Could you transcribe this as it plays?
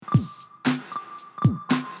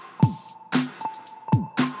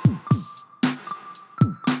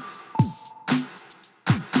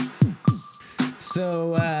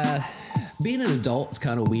So, being an adult is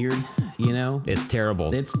kind of weird, you know? It's terrible.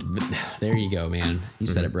 There you go, man. You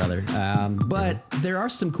said it, brother. But there are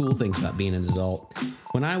some cool things about being an adult.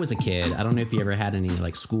 When I was a kid, I don't know if you ever had any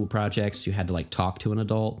like school projects. You had to like talk to an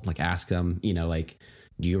adult, like ask them, you know, like,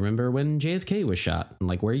 do you remember when JFK was shot and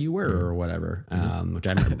like where you were or whatever? Which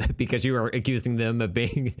I remember. Because you were accusing them of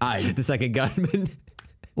being the second gunman.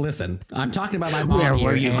 Listen, I'm talking about my mom. Where here,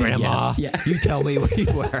 were you, and Grandma? yes, yeah. You tell me where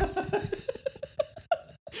you were.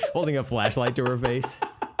 Holding a flashlight to her face.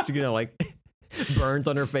 She's gonna like burns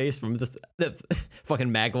on her face from the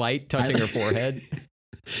fucking mag light touching her forehead.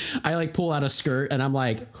 I like pull out a skirt and I'm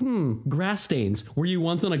like, grass stains. Were you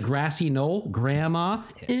once on a grassy knoll, Grandma?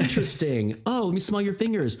 Interesting. Oh, let me smell your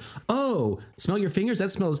fingers. Oh, smell your fingers?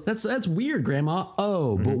 That's weird, Grandma.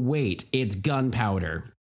 Oh, but wait, it's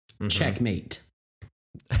gunpowder. Checkmate.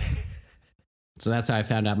 So that's how I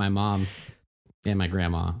found out my mom and my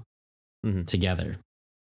grandma together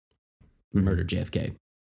murdered JFK.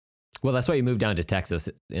 Well, that's why you moved down to Texas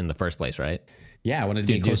in the first place, right? Yeah, I wanted to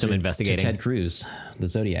Do be closer some investigating. to Ted Cruz, the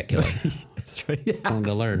Zodiac killer. That's right. Yeah. I wanted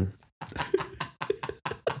to learn.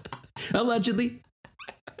 Allegedly.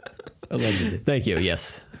 Thank you.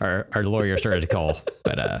 Yes, our lawyer started to call,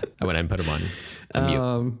 but I went ahead and put him on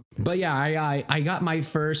mute. But yeah, I got my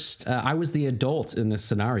first. I was the adult in this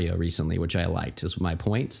scenario recently, which I liked. Is my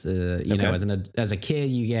point. You know, as a kid,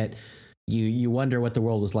 you get. You wonder what the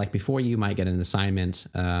world was like before you might get an assignment.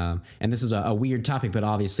 And this is a weird topic, but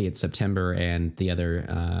obviously it's September and the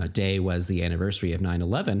other day was the anniversary of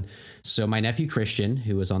 9/11. So my nephew Christian,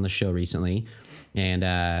 who was on the show recently, and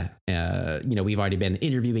you know, we've already been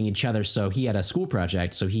interviewing each other. So he had a school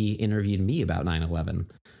project. So he interviewed me about 9/11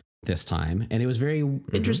 this time. And it was very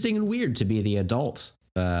interesting and weird to be the adult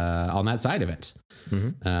on that side of it.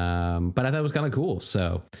 But I thought it was kind of cool.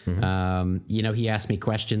 So, you know, he asked me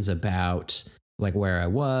questions about like where I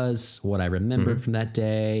was, what I remembered from that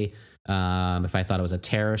day, if I thought it was a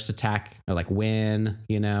terrorist attack or like when,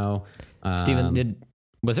 you know. Stephen,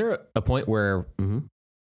 was there a point where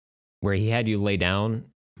he had you lay down,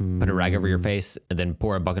 put a rag over your face, and then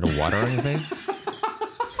pour a bucket of water on your face?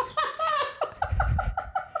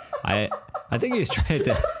 I think he was trying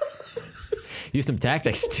to use some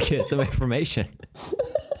tactics to get some information.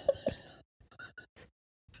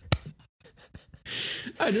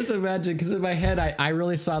 I just imagine, because in my head, I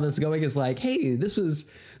really saw this going as like, hey, this was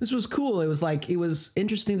cool. It was like, it was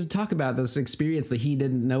interesting to talk about this experience that he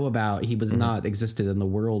didn't know about. He was not existed in the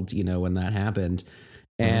world, you know, when that happened.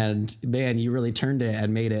 And man, you really turned it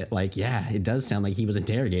and made it like, yeah, it does sound like he was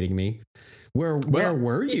interrogating me. Where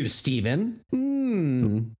were you, Stephen?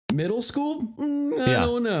 Middle school? I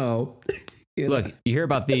don't know. You know? Look, you hear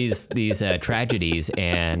about these tragedies,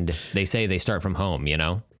 and they say they start from home. You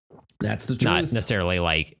know, that's the truth. Not necessarily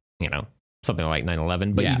like, you know, something like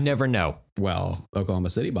 9/11, but you never know. Well, Oklahoma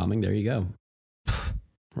City bombing. There you go.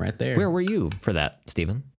 Right there. Where were you for that,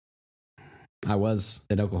 Stephen? I was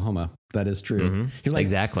in Oklahoma. That is true. You're like,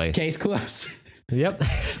 exactly. Case closed. Yep.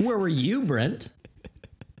 Where were you, Brent?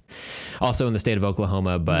 Also in the state of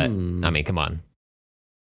Oklahoma, but I mean, come on.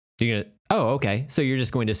 Okay. So you're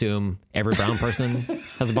just going to assume every brown person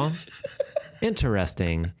has a bomb?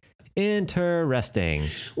 Interesting.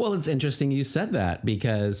 Well, it's interesting you said that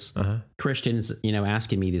because Christian's, you know,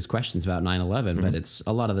 asking me these questions about 9/11, but it's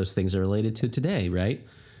a lot of those things are related to today, right?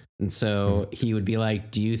 And so he would be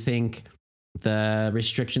like, do you think the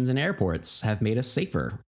restrictions in airports have made us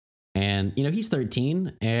safer? And, you know, he's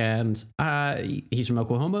 13 and he's from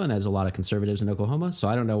Oklahoma, and there's a lot of conservatives in Oklahoma. So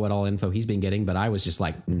I don't know what all info he's been getting, but I was just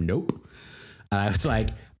like, nope. I was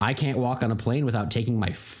like, I can't walk on a plane without taking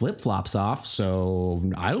my flip-flops off. So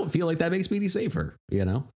I don't feel like that makes me any safer, you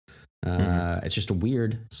know? It's just a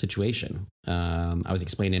weird situation. I was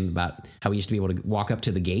explaining about how we used to be able to walk up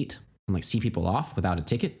to the gate and like see people off without a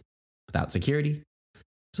ticket, without security.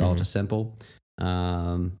 It's all just simple.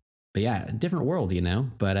 But yeah, different world, you know.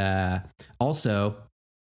 But also,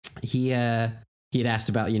 he had asked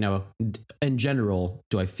about, you know, in general,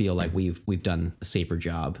 do I feel like we've done a safer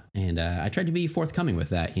job? And I tried to be forthcoming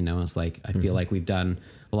with that. You know, it's like I feel like we've done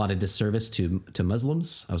a lot of disservice to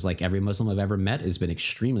Muslims. I was like, every Muslim I've ever met has been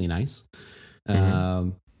extremely nice.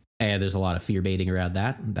 And there's a lot of fear baiting around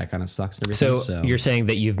that. That kind of sucks and everything. So you're saying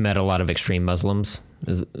that you've met a lot of extreme Muslims?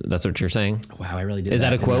 That's what you're saying? Wow, I really did. Is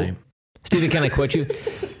that a quote? Stephen, can I quote you?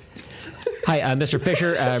 Hi, Mr.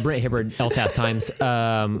 Fisher, Brent Hibbard, LTAS Times.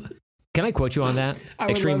 Can I quote you on that? I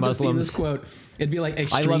would extreme love Muslims. To see this quote. It'd be like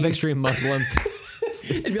extreme. I love extreme Muslims.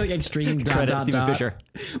 It'd be like extreme Stephen Fisher.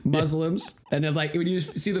 Muslims, and then like when you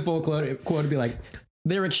see the full quote, it'd be like,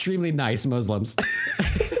 they're extremely nice Muslims.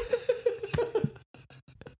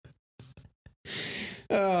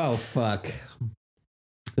 Oh, fuck.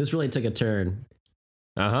 This really took a turn.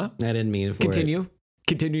 Uh-huh. I didn't mean for Continue. it.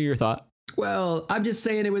 Continue your thought. Well, I'm just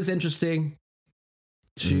saying it was interesting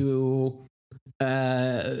to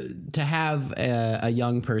have a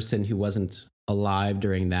young person who wasn't alive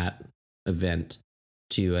during that event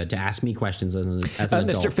to ask me questions as an adult.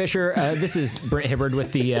 Mr. Fisher, this is Brent Hibbard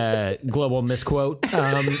with the Global Misquote.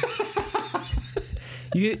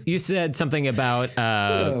 You said something about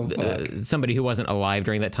somebody who wasn't alive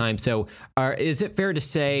during that time. So is it fair to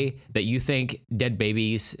say that you think dead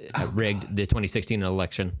babies rigged the 2016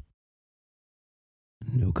 election?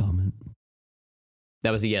 No comment. That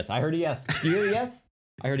was a yes. I heard a yes. You hear a yes?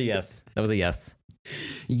 I heard a yes. That was a yes.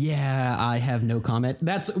 Yeah, I have no comment.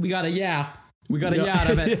 We got a yeah. We got a yeah out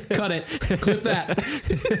of it. Cut it. Clip that.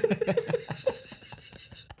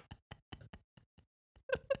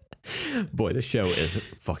 Boy, the show is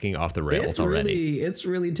fucking off the rails already. It's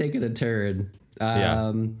really taken a turn.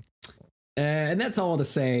 And that's all to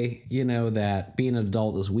say, that being an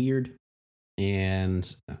adult is weird. And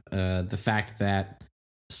the fact that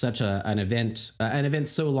such an event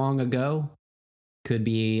so long ago could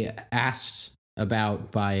be asked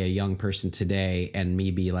about by a young person today and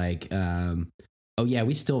me be like, oh yeah,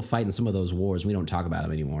 we still fight in some of those wars. We don't talk about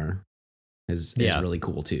them anymore is really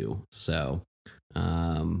cool too. So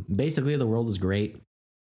basically the world is great.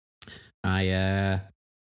 I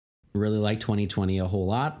really like 2020 a whole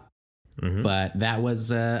lot, but that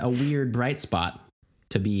was a weird bright spot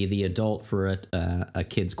to be the adult for a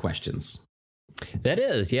kid's questions. That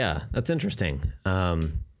is, yeah, that's interesting.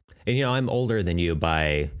 And I'm older than you by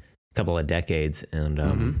a couple of decades, and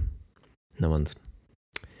no one's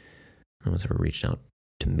ever reached out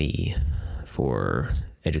to me for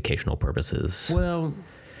educational purposes. Well,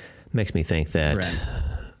 makes me think that Brent,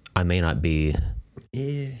 I may not be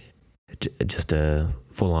just a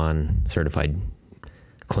full-on certified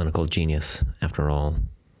clinical genius after all.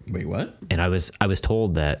 Wait, what? And I was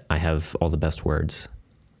told that I have all the best words.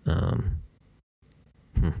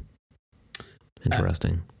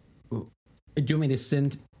 Interesting. Do you want me to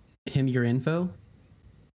send him your info?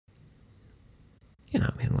 You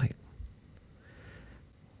don't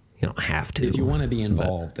have to. If you want to be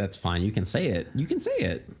involved, that's fine. You can say it.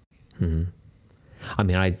 Mm-hmm. I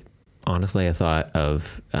mean, I thought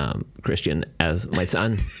of Christian as my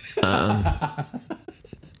son.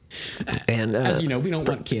 And as you know, we don't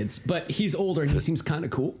want kids, but he's older and he seems kind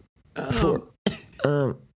of cool.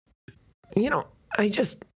 I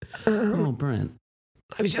just Brent,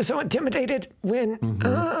 I was just so intimidated when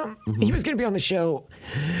he was going to be on the show,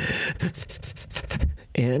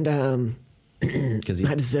 and because I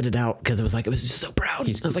had to sit it out because it was just so proud. I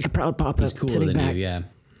was like a proud papa. He's cooler sitting than back. you, yeah.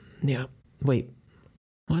 Yeah. Wait.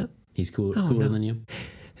 What? He's cooler than you.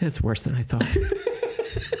 It's worse than I thought.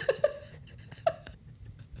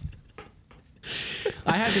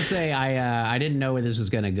 I have to say, I didn't know where this was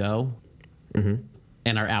going to go.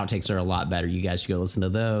 And our outtakes are a lot better. You guys should go listen to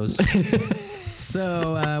those.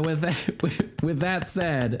 So with that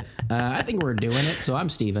said, I think we're doing it. So I'm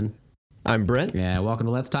Steven. I'm Brent. Yeah, welcome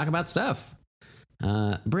to Let's Talk About Stuff.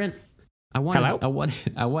 Brent, I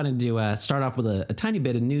wanted to start off with a tiny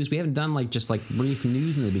bit of news. We haven't done just brief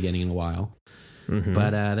news in the beginning in a while. But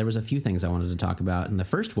there was a few things I wanted to talk about. And the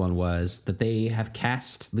first one was that they have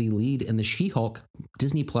cast the lead in the She-Hulk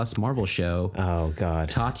Disney Plus Marvel show. Oh, God.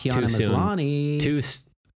 Tatiana Maslany.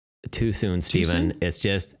 Too soon, Steven.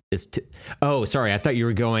 Oh, sorry. I thought you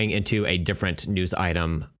were going into a different news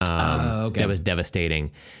item okay. That was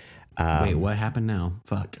devastating. Wait, what happened now?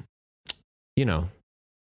 Fuck.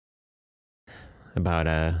 About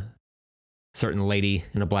a certain lady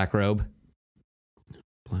in a black robe.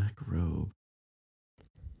 Black robe.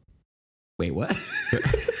 Wait, what?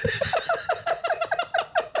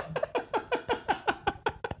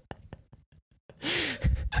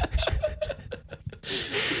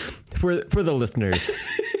 For the listeners,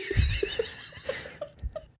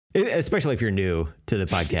 especially if you're new to the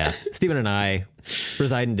podcast, Steven and I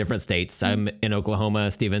reside in different states. I'm in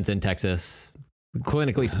Oklahoma. Steven's in Texas.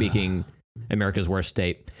 Clinically speaking, America's worst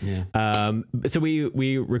state. Yeah. So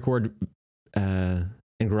we record in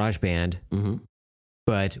GarageBand,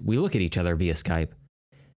 but we look at each other via Skype,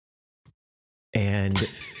 and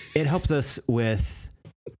it helps us with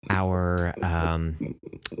our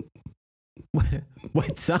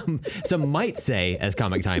what some might say as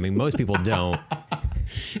comic timing. Most people don't.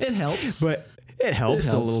 It helps, but it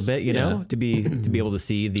helps a little bit, to be able to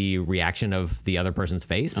see the reaction of the other person's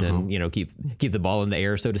face and keep the ball in the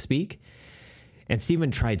air, so to speak. And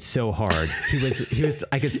Steven tried so hard. He was.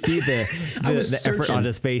 I could see the effort on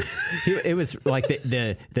his face. It was like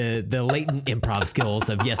the latent improv skills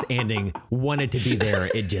of yes anding wanted to be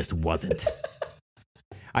there. It just wasn't.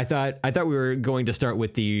 I thought we were going to start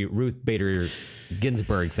with the Ruth Bader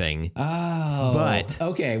Ginsburg thing. Oh, but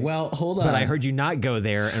okay. Well, hold on. But I heard you not go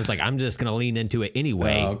there, and it's like I'm just going to lean into it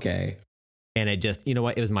anyway. Oh, okay. And it just, you know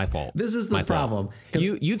what? It was my fault. This is the problem.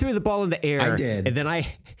 You threw the ball in the air. I did. And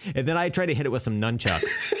then I tried to hit it with some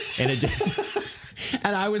nunchucks. And it just...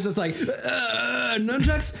 and I was just like,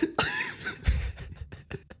 nunchucks?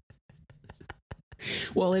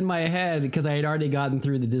 Well, in my head, because I had already gotten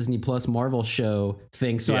through the Disney Plus Marvel show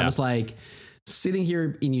thing. So I was like sitting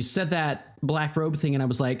here and you said that black robe thing. And I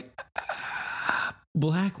was like,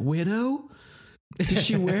 Black Widow? Did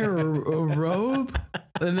she wear a robe?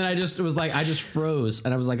 And then I just froze,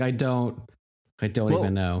 and I was like, I don't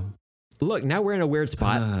even know. Look, now we're in a weird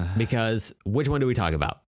spot because which one do we talk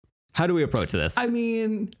about? How do we approach this? I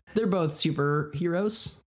mean, they're both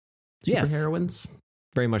superheroes, superheroines.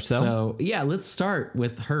 Very much so. So yeah, let's start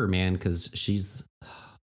with her, man, because she's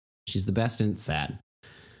the best and it's sad.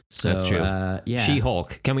 So, that's true. Yeah,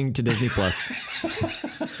 She-Hulk coming to Disney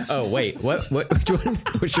Plus. Oh wait, what? Which one?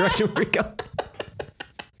 Which direction were we going?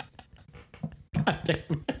 God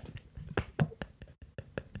damn it.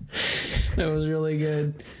 That was really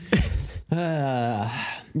good.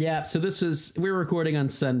 Yeah, so we're recording on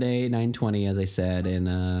Sunday, 9/20, as I said,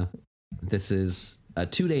 and this is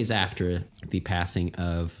 2 days after the passing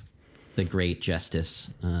of the great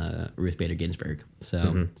Justice Ruth Bader Ginsburg.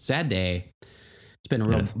 So sad day. It's been a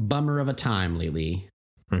real bummer of a time lately.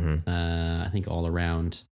 I think all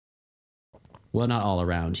around. Well, not all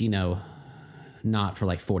around, not for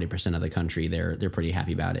like 40% of the country. They're pretty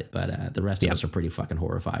happy about it, but the rest of us are pretty fucking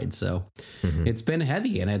horrified. So it's been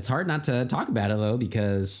heavy, and it's hard not to talk about it though,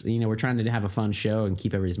 because we're trying to have a fun show and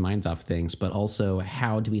keep everybody's minds off things, but also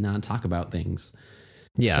how do we not talk about things?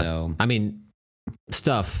 Yeah. So, I mean,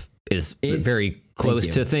 stuff is very close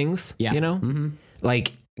to things,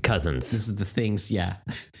 like cousins. This is the things. Yeah.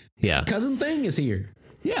 Yeah. Cousin thing is here.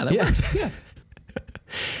 Yeah. That works.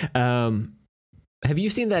 Yeah. Have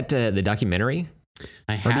you seen that the documentary?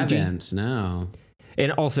 I haven't. No.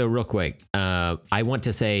 And also, real quick, I want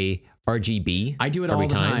to say RGB. I do it all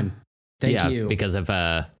the time. Thank you. Because of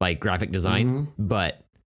like graphic design, but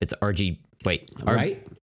it's RG. Wait, right?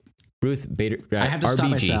 Ruth Bader. I have to RBG. stop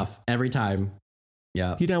myself every time.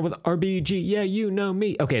 Yeah. You down with RBG? Yeah, you know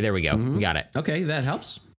me. Okay, there we go. We got it. Okay, that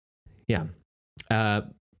helps. Yeah.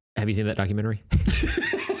 Have you seen that documentary?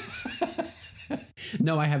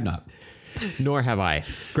 No, I have not. Nor have I.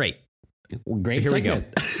 Great. Great. Here segment.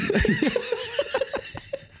 We go.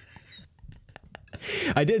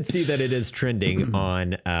 I did see that it is trending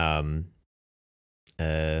on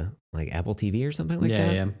like Apple TV or something like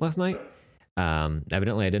that last night.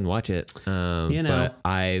 Evidently I didn't watch it. But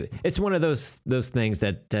it's one of those things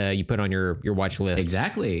that you put on your watch list.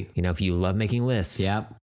 Exactly. If you love making lists. Yeah.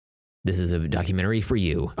 This is a documentary for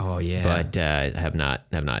you. Oh yeah. But I have not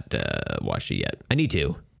watched it yet. I need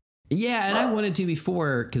to. Yeah, and I wanted to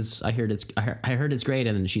before because I heard it's great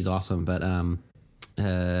and she's awesome, but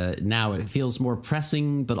now it feels more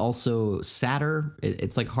pressing, but also sadder.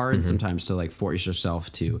 It's like hard sometimes to like force yourself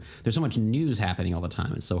to. There's so much news happening all the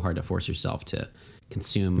time. It's so hard to force yourself to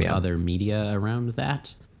consume other media around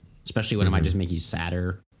that, especially when it might just make you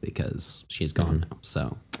sadder because she's gone now.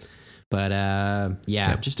 So, but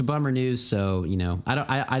just a bummer news. So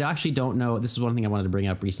I actually don't know. This is one thing I wanted to bring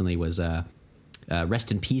up recently was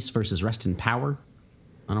Rest in Peace versus Rest in Power.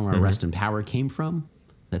 I don't know where Rest in Power came from.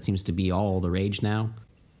 That seems to be all the rage now,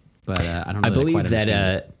 but I don't know.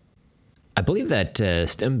 I believe that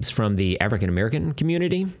stems from the African American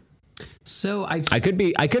community. So I could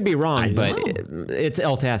be wrong, but it's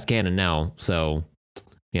LTAS canon now. So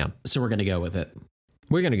yeah. So we're gonna go with it.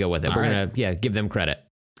 We're gonna go with it. All we're gonna give them credit.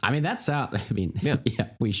 I mean,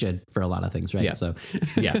 we should for a lot of things, right? Yeah. So,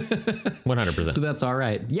 100%. So that's all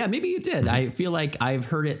right. Yeah, maybe it did. I feel like I've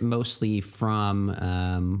heard it mostly from,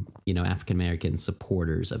 African American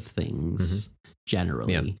supporters of things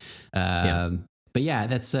generally. But yeah,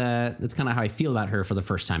 that's kind of how I feel about her for the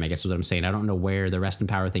first time, I guess is what I'm saying. I don't know where the Rest in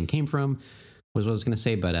Power thing came from, was what I was going to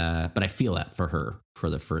say, but I feel that for her for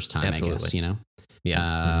the first time, Absolutely. I guess,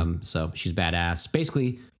 Yeah. So she's badass.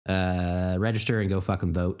 Basically, register and go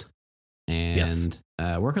fucking vote and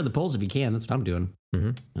work on the polls if you can. That's what I'm doing.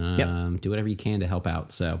 Do whatever you can to help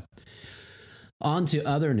out. So on to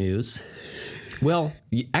other news. Well,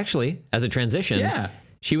 actually, as a transition,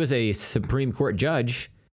 she was a Supreme Court judge,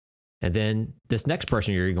 and then this next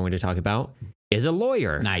person you're going to talk about is a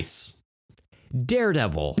lawyer. Nice.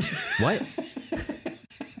 Daredevil. What?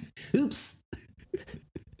 Oops.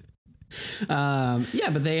 Yeah,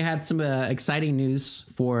 but they had some exciting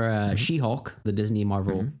news for She-Hulk, the Disney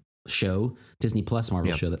Marvel show, Disney Plus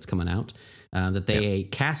Marvel show that's coming out. That they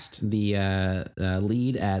cast the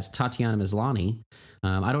lead as Tatiana Maslany.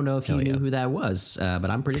 I don't know if you knew who that was, but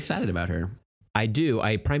I'm pretty excited about her. I do.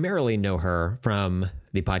 I primarily know her from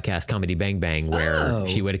the podcast Comedy Bang Bang, where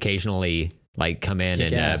she would occasionally like come in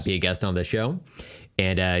and be a guest on the show.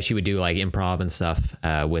 And she would do like improv and stuff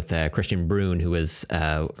with Christian Brune, who was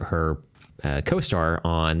her co-star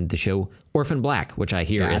on the show Orphan Black, which I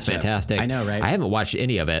hear is fantastic. I know, right? I haven't watched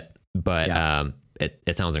any of it, but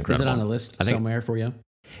it sounds incredible. Is it on a list somewhere for you?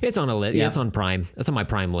 It's on a list. Yeah, it's on Prime. It's on my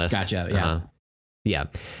Prime list. Gotcha. Yeah.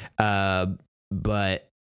 But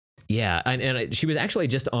yeah, and she was actually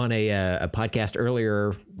just on a podcast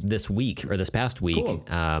earlier this week or this past week,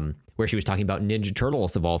 where she was talking about Ninja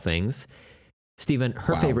Turtles of all things. Steven,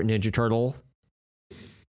 her favorite Ninja Turtle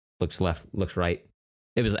looks left, looks right.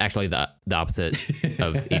 It was actually the opposite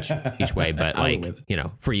of each way, but like, you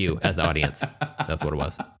know, for you as the audience, that's what it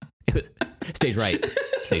was. It was stage right,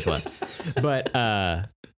 stage left. But her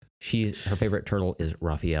favorite turtle is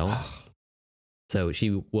Raphael. So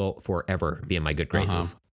she will forever be in my good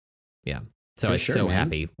graces. Yeah. So I was so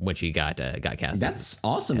happy when she got cast. That's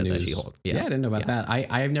awesome news. She-Hulk. Yeah, I didn't know about that.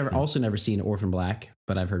 I've never seen Orphan Black,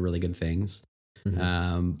 but I've heard really good things.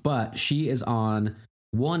 But she is on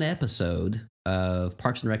one episode of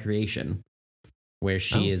Parks and Recreation where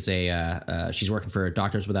she is she's working for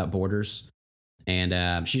Doctors Without Borders,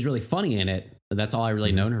 and she's really funny in it. That's all I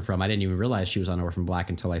really known her from. I didn't even realize she was on Orphan Black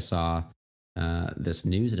until I saw this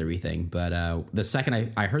news and everything. But the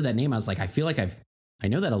second I heard that name, I was like, I feel like I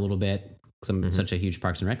know that a little bit because I'm such a huge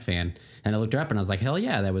Parks and Rec fan. And I looked her up and I was like, hell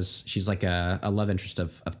yeah, she's like a love interest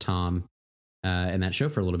of Tom in that show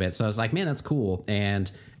for a little bit. So I was like, man, that's cool.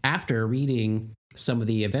 And after reading some of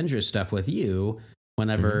the Avengers stuff with you,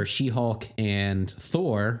 whenever She-Hulk and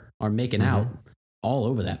Thor are making out all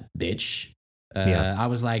over that bitch, I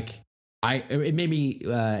was like, it made me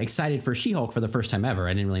excited for She-Hulk for the first time ever.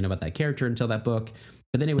 I didn't really know about that character until that book,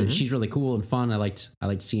 but then she's really cool and fun. I liked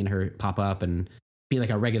seeing her pop up and be like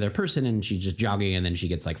a regular person, and she's just jogging, and then she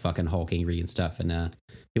gets like fucking Hulk angry and stuff. And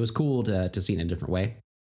it was cool to see it in a different way,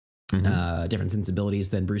 different sensibilities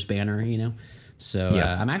than Bruce Banner, you know. So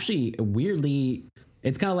I'm actually weirdly,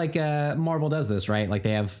 it's kind of like Marvel does this, right? Like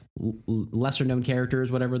they have lesser known characters,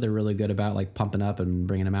 whatever. They're really good about like pumping up and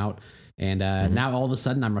bringing them out. And now all of a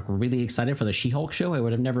sudden I'm like really excited for the She-Hulk show. I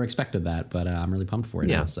would have never expected that, but I'm really pumped for it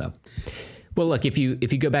now. So, well, look, if you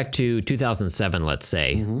go back to 2007, let's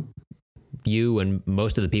say, you and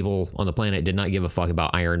most of the people on the planet did not give a fuck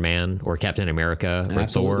about Iron Man or Captain America or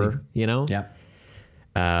Thor, you know? Yeah.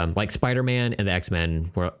 Like Spider-Man and the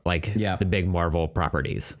X-Men were like the big Marvel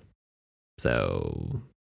properties. So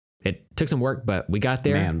it took some work, but we got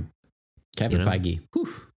there. Man, Kevin Feige.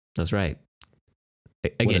 Whew. That's right.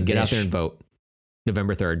 Again, get out there and vote.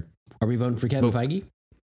 November 3rd. Are we voting for Kevin Feige?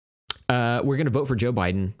 We're going to vote for Joe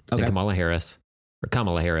Biden and Kamala Harris. Or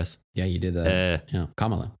Kamala Harris. Yeah, you did.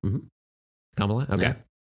 Kamala. Kamala? Okay.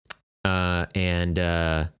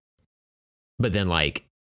 Yeah. But then like,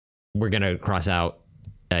 we're going to cross out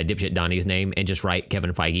dipshit Donnie's name and just write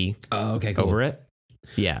Kevin Feige over it.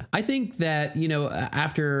 Yeah. I think that,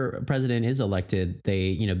 after a president is elected,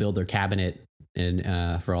 they, build their cabinet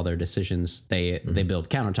and for all their decisions, they build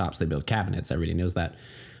countertops, they build cabinets. Everybody knows that.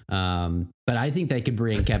 But I think they could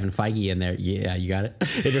bring Kevin Feige in there. Yeah, you got it.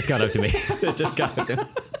 It just got up to me. It just got up to me.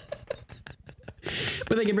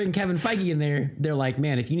 But they can bring Kevin Feige in there. They're like,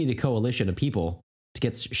 man, if you need a coalition of people to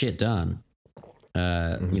get shit done,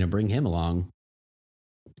 bring him along.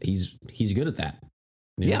 He's good at that.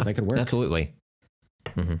 That could work. Absolutely.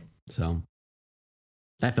 So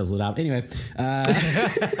that fizzled out. Anyway,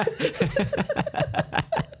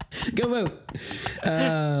 go vote.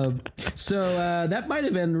 So that might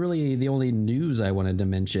have been really the only news I wanted to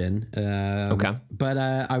mention. Okay. But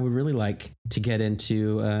I would really like to get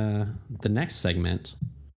into the next segment,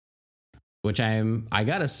 which I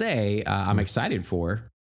gotta say I'm excited for,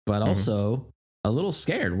 but also a little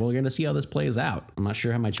scared. We're going to see how this plays out. I'm not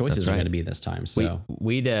sure how my choices are going to be this time. So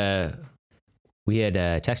we had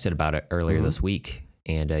texted about it earlier this week,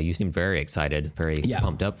 and you seemed very excited, very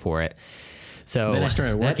pumped up for it. So then I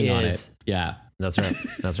started working on it. Yeah, that's right.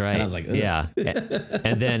 That's right. And I was like, ugh. Yeah.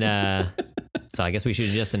 And then, so I guess we should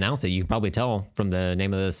just announce it. You can probably tell from the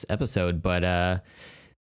name of this episode, but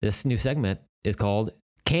this new segment is called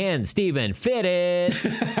Can Steven Fit It?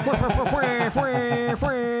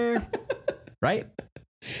 Right?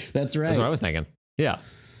 That's right. That's what I was thinking. Yeah.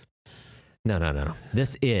 No.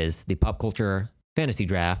 This is the pop culture fantasy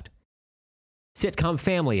draft Sitcom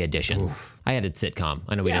Family Edition. Oof. I added sitcom.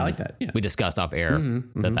 I know we Yeah, I didn't. like that. Yeah. We discussed off air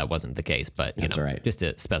Mm-hmm, that wasn't the case, but That's all right. just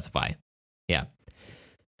to specify. Yeah.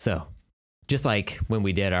 So, just like when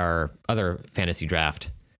we did our other fantasy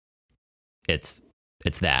draft, it's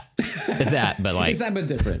that. It's that, but like It's that, but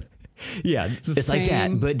different. yeah, it's like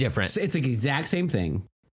that, but different. It's the exact same thing.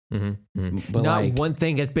 But Not like, one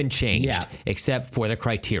thing has been changed Yeah. except for the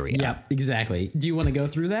criteria. Yep, exactly. Do you want to go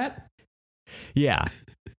through that? Yeah.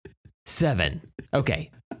 7. Okay.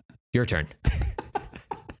 Your turn.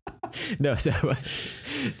 No, so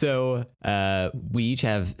we each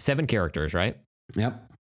have 7 characters, right?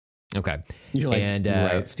 Yep. Okay. You're like, And,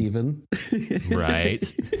 right, Steven. Right.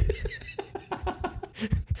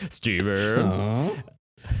 Steven. Aw.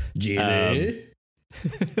 Jenny.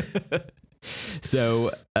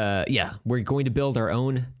 So, yeah, we're going to build our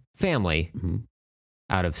own family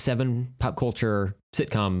out of 7 pop culture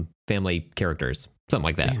sitcom family characters, something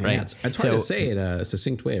like that, right? Yeah, it's hard to say it a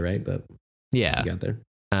succinct way, right? But yeah, you got there.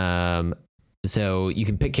 So you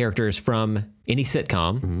can pick characters from any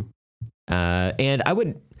sitcom, and I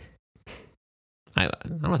don't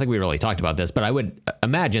think we really talked about this, but I would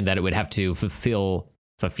imagine that it would have to fulfill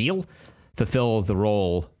the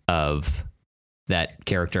role of that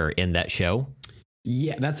character in that show.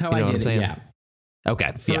 Yeah, that's how You know I what I'm did it. saying? Yeah.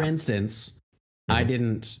 Okay. For instance, I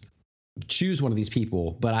didn't choose one of these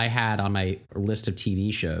people, but I had on my list of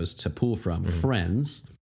TV shows to pull from Friends,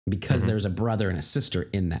 because there's a brother and a sister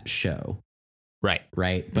in that show. Right.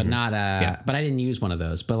 Right. But not, but I didn't use one of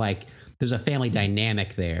those, but like there's a family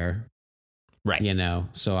dynamic there. Right. You know,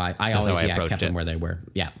 so I That's always how I kept them where they were.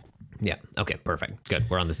 Yeah. Yeah. Okay. Perfect. Good.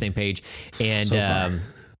 We're on the same page. And So far.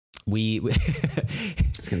 we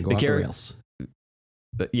It's going to go off the rails.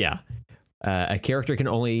 Yeah. A character can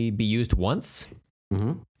only be used once.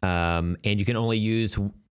 And you can only use,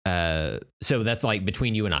 so that's like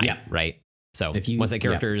between you and I, right? So once that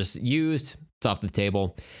character is used, it's off the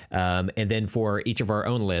table. And then for each of our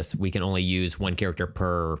own lists, we can only use one character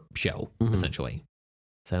per show, essentially.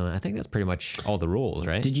 So I think that's pretty much all the rules,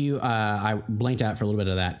 right? Did you, I blanked out for a little bit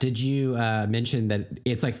of that. Did you mention that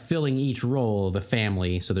it's like filling each role of the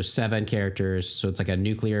family? So there's 7 characters. So it's like a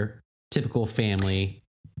nuclear, typical family.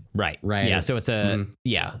 Right. Right. Yeah. So it's a,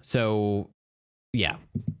 yeah. So, yeah.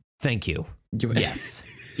 Thank you. Yes.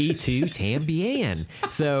 E2 Tambien.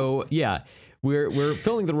 So, yeah, we're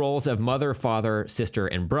filling the roles of mother, father, sister,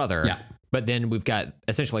 and brother. Yeah. But then we've got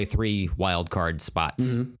essentially 3 wild card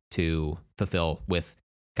spots to fulfill with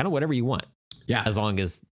kind of whatever you want. Yeah. As long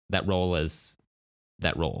as that role is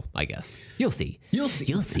that role, I guess. You'll see. You'll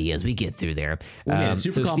see as we get through there. We made it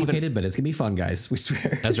super so complicated, but it's going to be fun, guys. We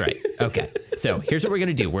swear. That's right. Okay. So here's what we're going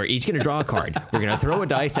to do. We're each going to draw a card. We're going to throw a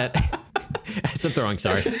dice at some throwing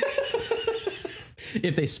stars.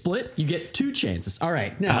 If they split, you get 2 chances. All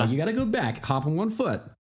right. Now you got to go back, hop on one foot.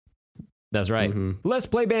 That's right. Let's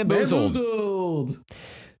play Bamboozled. Bamboozled.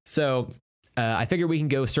 So I figure we can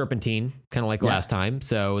go serpentine, kind of like last time.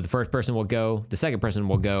 So the first person will go, the second person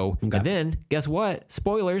will go, and then guess what?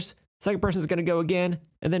 Spoilers. Second person's going to go again,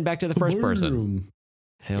 and then back to the first person.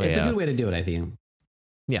 Hell It's yeah. a good way to do it, I think.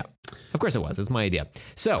 Yeah, of course it was. It's my idea.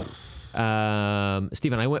 So,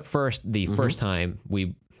 Stephen, I went first the first time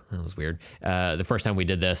that was weird. The first time we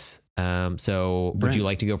did this. So would you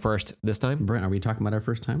like to go first this time? Brent, are we talking about our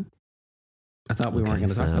first time? I thought we weren't going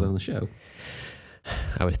to talk about it on the show.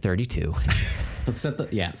 I was 32. Let's set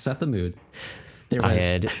the mood. There I was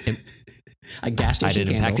had a gas station I had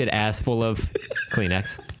an candle. impacted ass full of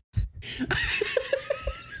Kleenex.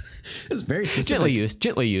 It's very specific.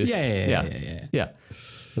 Gently used. Yeah.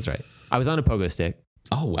 That's right. I was on a pogo stick.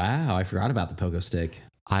 Oh, wow. I forgot about the pogo stick.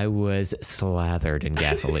 I was slathered in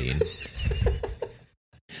gasoline.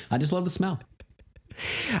 I just love the smell.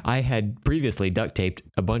 I had previously duct taped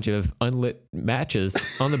a bunch of unlit matches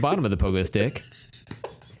on the bottom of the pogo stick,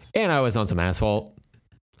 and I was on some asphalt.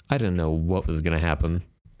 I didn't know what was going to happen.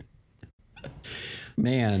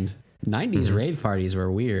 Man, 90s rave parties were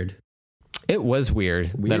weird. It was weird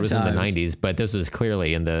that it was times. in the 90s, but this was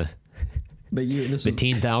clearly in the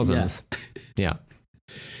teen thousands. Yeah.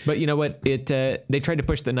 But you know what? They tried to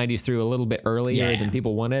push the 90s through a little bit earlier than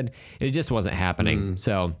people wanted. And it just wasn't happening.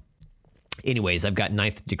 So anyways, I've got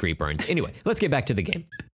 9th degree burns. Anyway, let's get back to the game.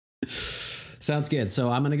 Sounds good. So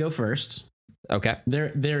I'm going to go first. Okay.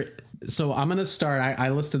 So I'm going to start. I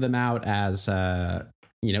listed them out as,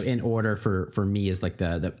 in order for me as like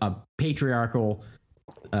a patriarchal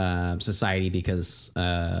society, because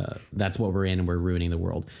that's what we're in and we're ruining the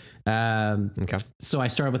world. Okay. So I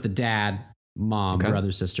started with the dad. mom,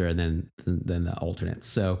 brother, sister, and then the alternates.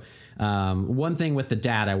 So one thing with the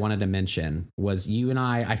dad I wanted to mention was you and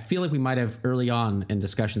I feel like we might have early on in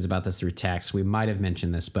discussions about this through text, we might have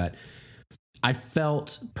mentioned this, but I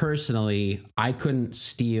felt personally I couldn't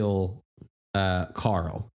steal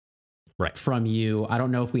Carl from you. I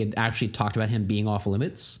don't know if we had actually talked about him being off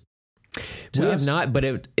limits. We have not,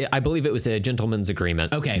 but I believe it was a gentleman's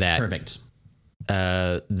agreement. Okay, that, perfect.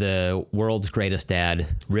 The world's greatest dad,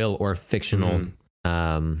 real or fictional,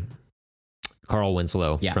 Carl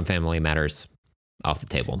Winslow from Family Matters, off the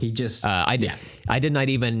table. He just I did not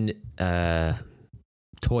even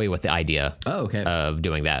toy with the idea of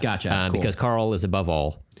doing that. Gotcha. Cool. Because Carl is above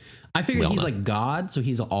all. I figured he's like God, so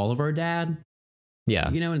he's all of our dad.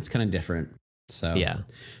 Yeah. You know, and it's kind of different. So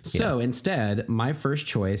instead, my first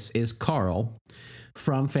choice is Carl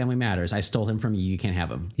from Family Matters. I stole him from you. You can't have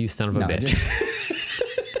him. You son of a bitch.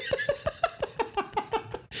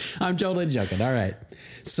 I'm totally joking. All right.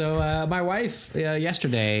 So my wife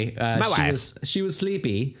yesterday, she was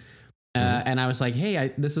sleepy. And I was like,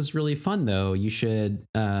 hey, this is really fun, though. You should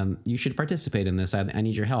participate in this. I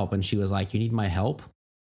need your help. And she was like, you need my help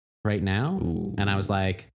right now? Ooh. And I was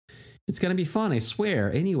like, it's going to be fun, I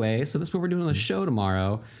swear. Anyway, so that's what we're doing on the show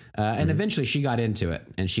tomorrow. And eventually she got into it,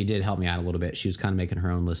 and she did help me out a little bit. She was kind of making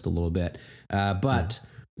her own list a little bit. But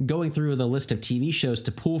going through the list of TV shows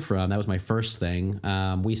to pull from, that was my first thing.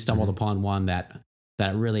 We stumbled upon one that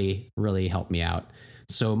really, really helped me out.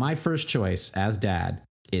 So my first choice as dad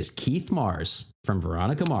is Keith Mars from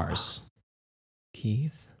Veronica Mars.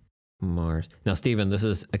 Keith Mars. Now, Stephen, this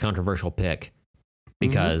is a controversial pick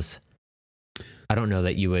because I don't know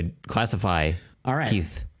that you would classify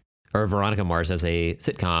Keith or Veronica Mars as a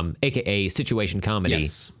sitcom, aka situation comedy.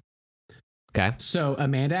 Yes. Okay. So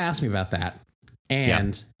Amanda asked me about that,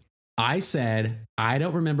 and I said I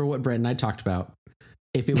don't remember what Brent and I talked about.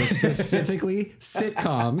 If it was specifically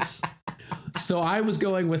sitcoms, so I was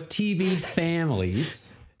going with TV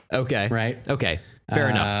families. Okay. Right. Okay. Fair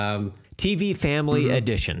enough. TV Family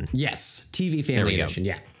Edition. Yes. TV Family Edition. Go.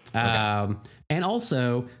 Yeah. Okay. And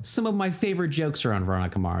also, some of my favorite jokes are on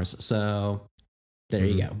Veronica Mars. So there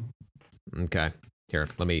you go. Okay. Here,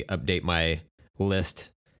 let me update my list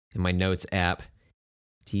in my notes app.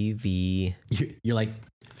 TV. You're like,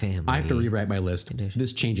 Family. I have to rewrite my list. Edition.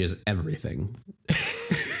 This changes everything.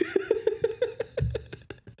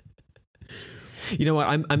 You know what?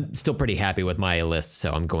 I'm still pretty happy with my list,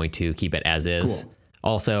 so I'm going to keep it as is. Cool.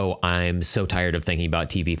 Also, I'm so tired of thinking about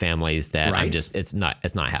TV families that I'm just it's not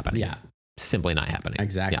happening. Yeah. Simply not happening.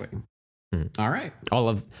 Exactly. Yeah. All right. All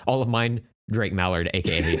of mine, Drake Mallard,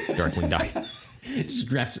 aka Darkwing Duck. Just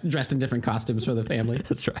dressed in different costumes for the family.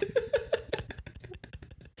 That's right.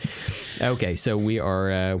 Okay, so we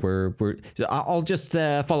are we're I'll just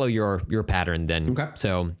follow your pattern then. Okay.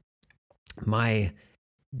 So my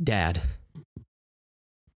dad,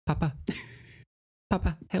 Papa,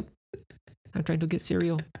 help. I'm trying to get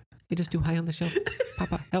cereal. It is too high on the shelf.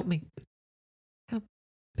 Papa, help me. Help.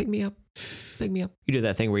 Pick me up. You do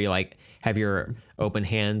that thing where you like have your open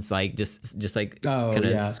hands like just like kind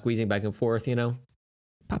of squeezing back and forth, you know?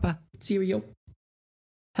 Papa, cereal.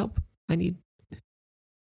 Help. I need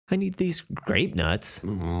these grape nuts.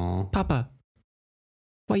 Aww. Papa,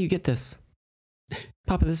 why you get this?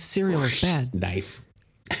 Papa, this cereal is bad. Knife.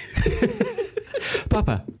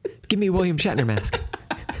 Papa, give me a William Shatner mask.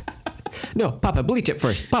 No, Papa, bleach it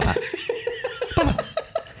first. Papa.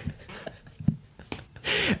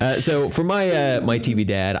 So for my TV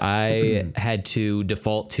dad, I had to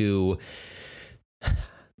default to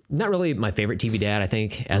not really my favorite TV dad, I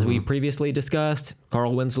think, as we previously discussed,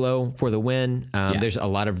 Carl Winslow for the win. There's a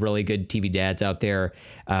lot of really good TV dads out there.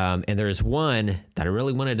 And there's one that I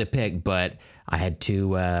really wanted to pick, but I had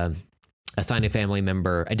to assign a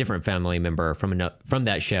different family member from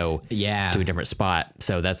that show to a different spot.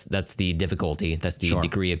 So that's the difficulty. That's the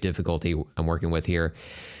degree of difficulty I'm working with here.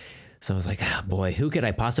 So I was like, oh boy, who could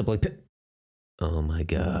I possibly pick? Oh my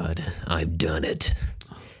God, I've done it.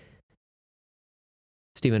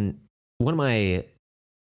 Stephen, one of my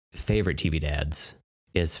favorite TV dads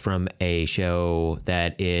is from a show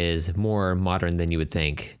that is more modern than you would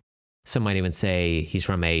think. Some might even say he's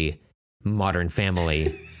from a Modern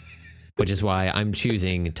Family, which is why I'm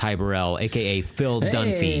choosing Ty Burrell, a.k.a. Phil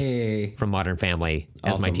Dunphy from Modern Family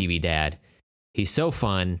as my TV dad. He's so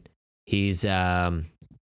fun. He's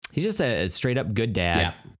just a straight up good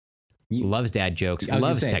dad. Yeah. Loves dad jokes.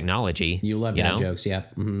 Loves technology. You love dad jokes.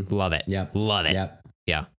 Yep. Mm-hmm. Love it. Yep. Love it. Yep.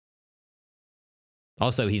 Yeah.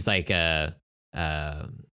 Also, he's like an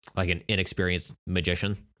inexperienced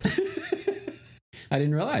magician. I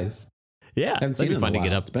didn't realize. Yeah, I haven't seen it in a while. To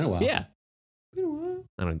get up. It's been a while. Yeah.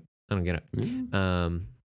 I don't I don't get it.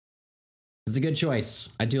 It's a good choice.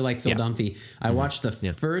 I do like Phil Dunphy. I watched the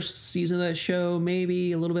first season of that show,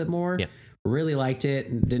 maybe a little bit more. Yeah. Really liked it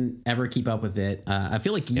and didn't ever keep up with it. I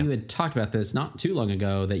feel like you had talked about this not too long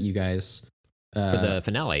ago that you guys For the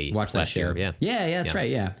finale watched that last show. year. Yeah, that's right.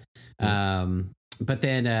 Yeah. But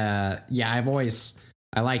then, I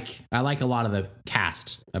like a lot of the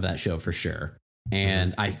cast of that show for sure.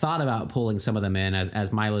 And I thought about pulling some of them in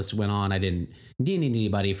as my list went on. I didn't need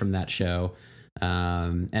anybody from that show.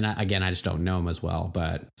 I just don't know him as well,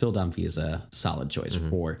 but Phil Dunphy is a solid choice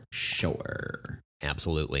for sure.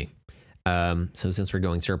 Absolutely. So since we're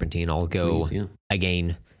going Serpentine, I'll go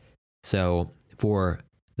again. So for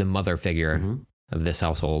the mother figure of this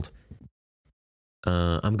household,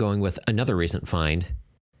 I'm going with another recent find.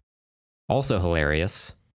 Also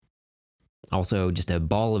hilarious. Also just a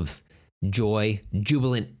ball of joy,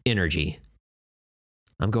 jubilant energy.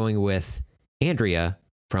 I'm going with Andrea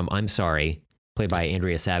from I'm Sorry, played by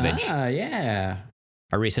Andrea Savage. Yeah.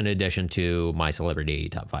 A recent addition to my celebrity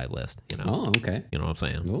top 5 list. You know. Oh, okay. You know what I'm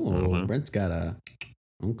saying? Oh, Brent's got a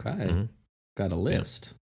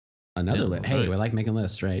list. Another list. Hey, we like making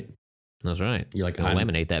lists, right? That's right. You're like,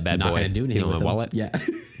 laminate that bad boy. Not going to do anything with my them. wallet. Yeah.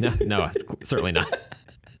 No, certainly not.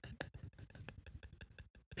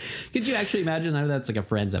 Could you actually imagine? I know that's like a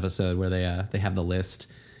Friends episode where they have the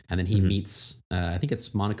list, and then he meets. I think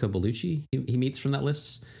it's Monica Bellucci. He meets from that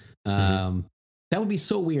list. That would be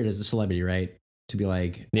so weird as a celebrity, right? To be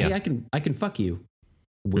like, hey, I can fuck you.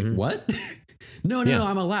 Wait, what? No,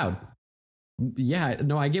 I'm allowed. Yeah,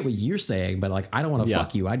 no, I get what you're saying, but like, I don't want to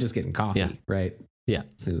fuck you. I just getting coffee, right? Yeah.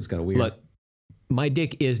 So it's kind of weird. Look, my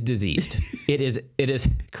dick is diseased. It is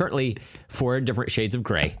currently 4 different shades of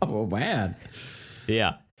gray. Oh man.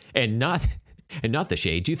 Yeah. And not the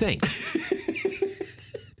shades you think.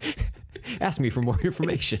 Ask me for more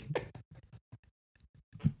information.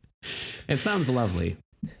 It sounds lovely.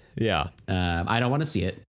 Yeah. I don't want to see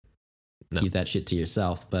it. No. Keep that shit to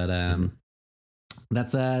yourself. But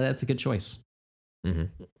that's a good choice.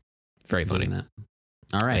 Very funny. That.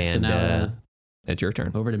 All right. And, so now it's your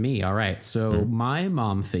turn. Over to me. All right. So my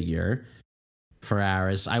mom figure for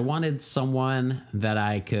ours, I wanted someone that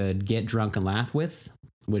I could get drunk and laugh with,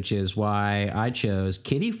 which is why I chose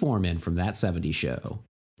Kitty Foreman from That 70s Show.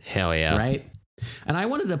 Hell yeah. Right? And I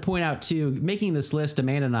wanted to point out, too, making this list,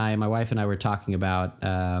 Amanda and I, my wife and I were talking about,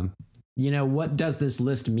 what does this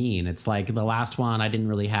list mean? It's like the last one, I didn't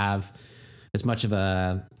really have as much of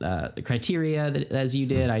a criteria as you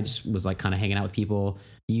did. I just was like kind of hanging out with people.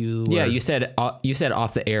 You said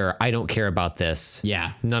off the air, I don't care about this.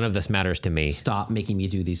 Yeah. None of this matters to me. Stop making me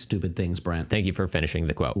do these stupid things, Brent. Thank you for finishing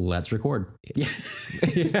the quote. Let's record. Yeah.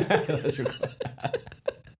 Let's record.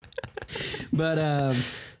 But, and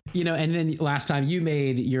then last time you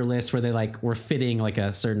made your list where they like were fitting like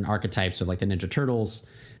a certain archetypes of like the Ninja Turtles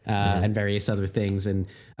and various other things. And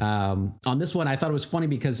on this one, I thought it was funny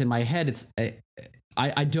because in my head,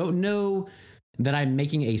 I don't know that I'm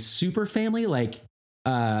making a super family. Like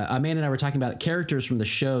Amanda and I were talking about characters from the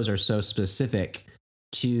shows are so specific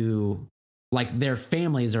to like their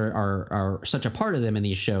families are such a part of them in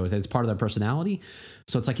these shows. It's part of their personality.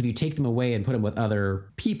 So it's like if you take them away and put them with other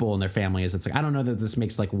people in their families, it's like, I don't know that this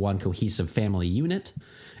makes like one cohesive family unit.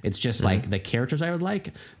 It's just like the characters I would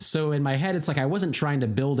like. So in my head, it's like I wasn't trying to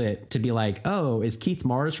build it to be like, oh, is Keith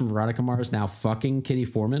Mars from Veronica Mars now fucking Kitty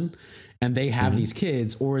Foreman? And they have these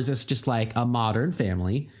kids? Or is this just like a modern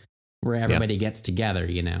family where everybody gets together,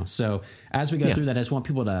 So as we go through that, I just want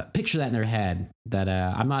people to picture that in their head that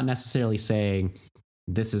I'm not necessarily saying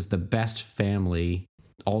this is the best family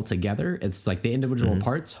altogether. It's like the individual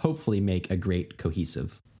parts hopefully make a great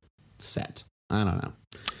cohesive set. I don't know.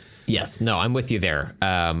 Yes, no, I'm with you there.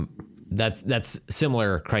 That's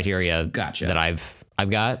similar criteria that I've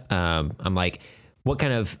got. I'm like, what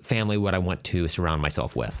kind of family would I want to surround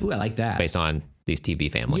myself with? Ooh, I like that. Based on these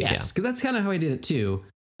TV families. Yes, because that's kind of how I did it too.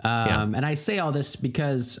 And I say all this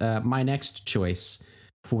because my next choice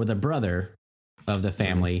for the brother of the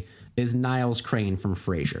family is Niles Crane from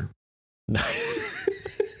Frasier.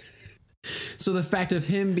 So the fact of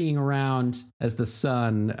him being around as the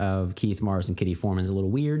son of Keith Mars and Kitty Foreman is a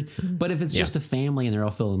little weird. But if it's just a family and they're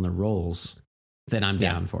all filling the roles, then I'm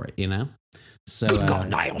down for it, So good God,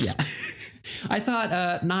 Niles. Yeah. I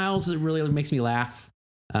thought Niles really makes me laugh.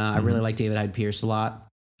 I really like David Hyde Pierce a lot.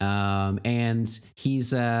 And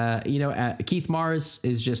he's, Keith Mars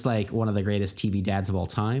is just like one of the greatest TV dads of all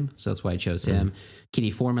time. So that's why I chose him.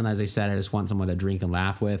 Kitty Foreman, as I said, I just want someone to drink and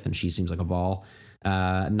laugh with, and she seems like a ball.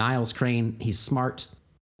 Niles Crane, he's smart.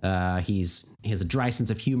 He has a dry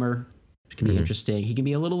sense of humor, which can be interesting. He can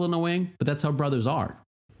be a little annoying, but that's how brothers are,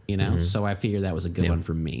 you know? So I figured that was a good Yeah. one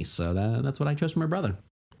for me. So that's what I chose for my brother.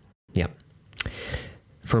 Yeah.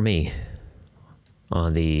 For me,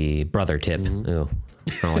 on the brother tip, ooh,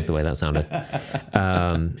 I don't like the way that sounded.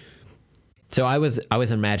 So I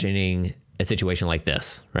was imagining a situation like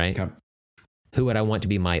this, right? Okay. Who would I want to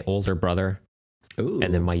be my older brother Ooh.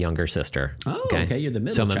 and then my younger sister? Oh, okay. You're the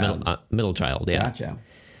middle so I'm child. a middle child, yeah.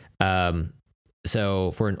 Gotcha.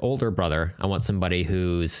 So for an older brother, I want somebody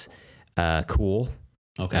who's cool.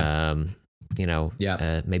 Okay. You know,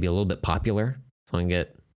 Yeah. maybe a little bit popular, so I can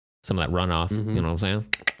get some of that runoff. You know what I'm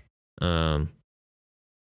saying?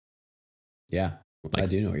 Yeah. I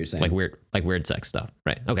do know what you're saying. Like weird sex stuff,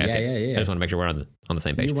 right? Okay. Yeah, okay. yeah. I just want to make sure we're on the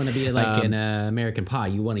same page. You want to be like in American Pie.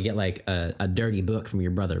 You want to get like a dirty book from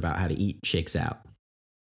your brother about how to eat shakes out.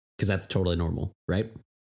 Because that's totally normal, right?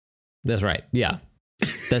 That's right. Yeah.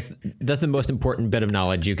 That's the most important bit of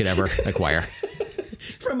knowledge you could ever acquire.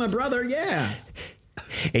 From my brother, yeah.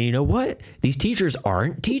 And you know what? These teachers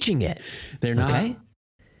aren't teaching it. They're not. Okay?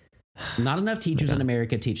 Not enough teachers in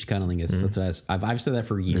America teach cunnilingus. That's what I've said that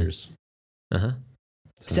for years. Uh-huh.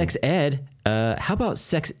 Sex ed. How about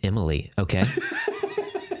sex Emily? Okay.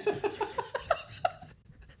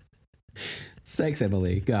 Sex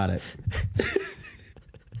Emily. Got it.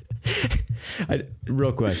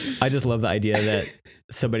 Real quick, I just love the idea that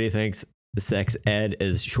somebody thinks sex ed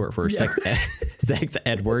is short for sex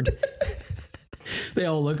Edward. They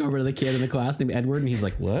all look over to the kid in the class named Edward, and he's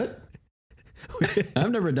like, "What?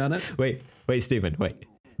 I've never done it." Wait, Stephen, wait.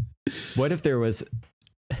 What if there was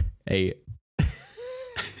a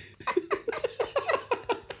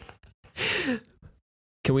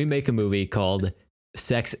Can we make a movie called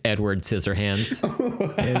Sex Edward Scissorhands?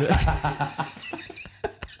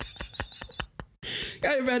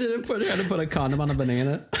 I imagine him trying to put a condom on a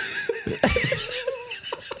banana.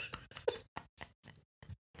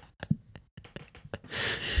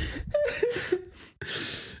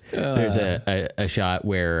 There's a shot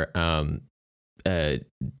where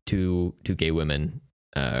two gay women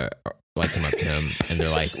like come up to him and they're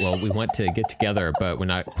like, well, we want to get together, but we're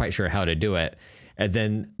not quite sure how to do it. And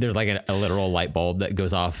then there's like a literal light bulb that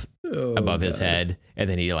goes off above his head, and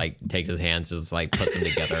then he like takes his hands, just like puts them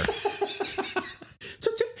together.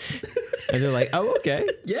 And they're like, oh, okay.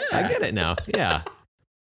 Yeah. I get it now. Yeah.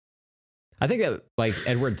 I think that like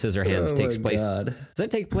Edward Scissorhands takes place. God. Does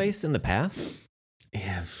that take place in the past?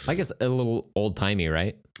 Yeah. I guess a little old timey,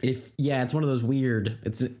 right? It's one of those weird.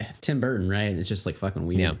 It's Tim Burton, right? It's just like fucking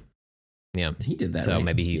weird. Yeah. Yeah. He did that. So right?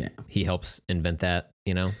 maybe he helps invent that,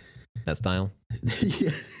 that style.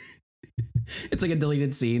 Yeah. It's like a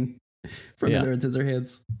deleted scene from Edward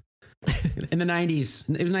Scissorhands. In the 90s,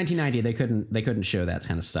 it was 1990. They couldn't show that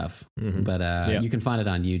kind of stuff, but you can find it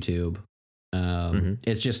on YouTube.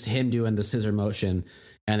 It's just him doing the scissor motion,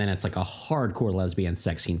 and then it's like a hardcore lesbian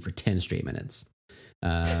sex scene for 10 straight minutes.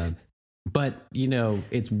 But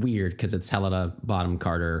it's weird because it's Helena Bonham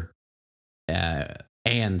Carter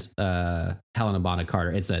and Helena Bonham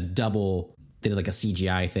Carter. It's a double. They did like a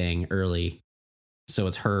CGI thing early, so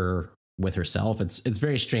it's her with herself. It's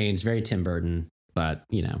very strange, very Tim Burton, but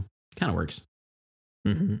kind of works.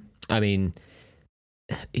 I mean,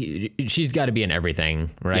 she's got to be in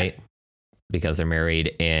everything, right? Yeah. Because they're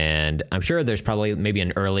married, and I'm sure there's probably maybe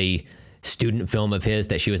an early student film of his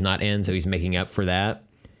that she was not in, so he's making up for that.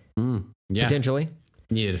 Yeah, potentially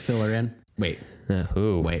needed to fill her in. Wait,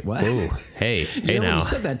 wait, what? Ooh, hey, hey now. When you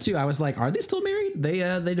said that too, I was like, are they still married?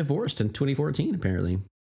 They divorced in 2014, apparently.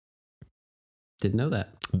 Didn't know that.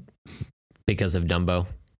 Because of Dumbo.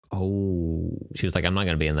 Oh, she was like, I'm not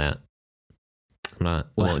going to be in that. I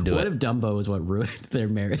won't do it. What if Dumbo is what ruined their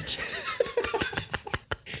marriage?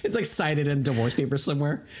 It's like cited in divorce papers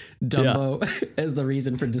somewhere. Dumbo as the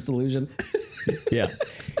reason for disillusion. Yeah.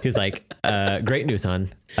 He was like, great news,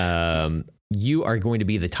 hon. You are going to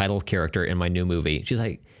be the title character in my new movie. She's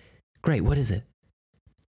like, great. What is it?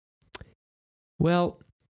 Well,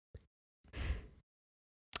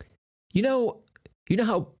 you know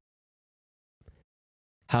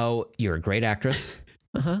how you're a great actress.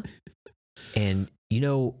 Uh-huh. And you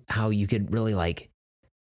know how you could really like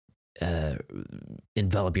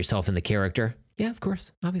envelop yourself in the character? Yeah, of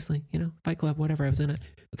course. Obviously, Fight Club, whatever, I was in it.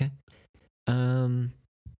 Okay.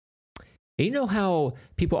 You know how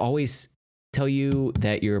people always tell you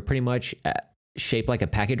that you're pretty much shaped like a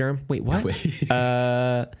pachyderm? Wait, what?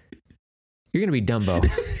 You're going to be Dumbo.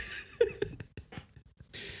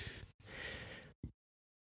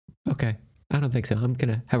 Okay. I don't think so. I'm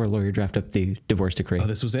going to have our lawyer draft up the divorce decree. Oh,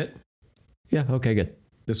 this was it? Yeah. Okay, good.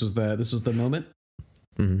 This was the moment?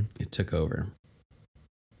 Mm-hmm. It took over.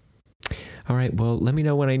 All All right. Well, let me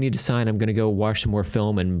know when I need to sign. I'm going to go watch some more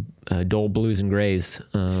film and Dole Blues and Grays.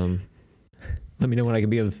 Let me know when I can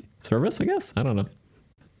be of service, I guess. I don't know.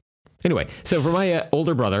 Anyway, so for my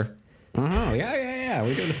older brother. Oh, yeah.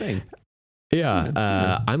 We're doing the thing.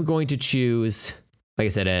 Yeah. I'm going to choose, like I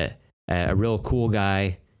said, a real cool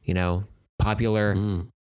guy, popular,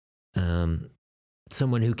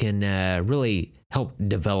 someone who can really help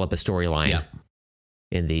develop a storyline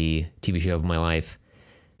in the TV show of my life.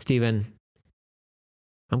 Steven,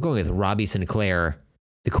 I'm going with Robbie Sinclair,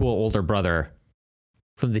 the cool older brother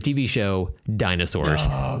from the TV show Dinosaurs.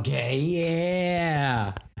 Okay,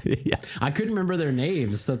 yeah. Yeah. I couldn't remember their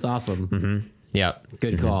names. That's awesome. Mm-hmm. Yeah.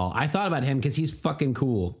 Good call. I thought about him because he's fucking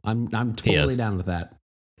cool. I'm totally down with that.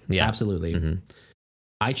 Yeah. Absolutely. Mm-hmm.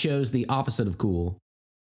 I chose the opposite of cool,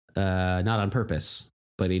 not on purpose,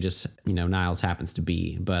 but he just, Niles happens to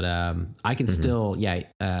be. But I can still,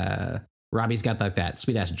 Robbie's got like that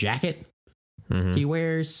sweet ass jacket he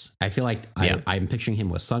wears. I feel like I'm picturing him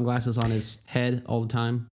with sunglasses on his head all the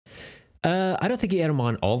time. I don't think he had them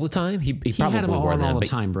on all the time. He probably had them wore on them all the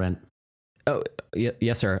time, Brent. Oh,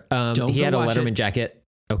 yes, sir. He had a Letterman jacket.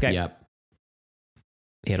 Okay. Yep.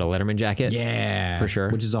 He had a Letterman jacket. Yeah, for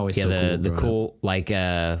sure. Which is always so cool. The cool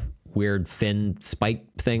weird fin spike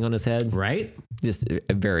thing on his head. Right. Just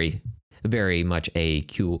a very, very much a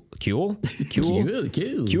cool. Cool.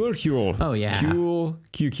 Oh yeah. Cool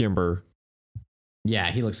cucumber.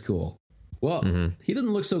 Yeah, he looks cool. Well, he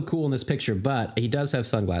doesn't look so cool in this picture, but he does have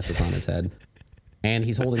sunglasses on his head, and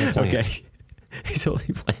he's holding a plant. Okay. He's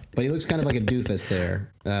holding a plant. But he looks kind of like a doofus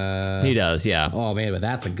there. He does, yeah. Oh man, but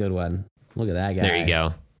that's a good one. Look at that guy. There you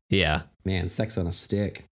go. Yeah. Man, sex on a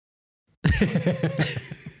stick.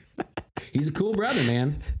 He's a cool brother,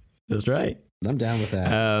 man. That's right. I'm down with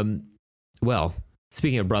that. Well,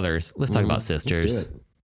 speaking of brothers, let's talk about sisters. Let's do it.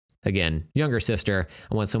 Again, younger sister.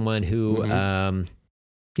 I want someone who, I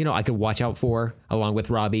could watch out for, along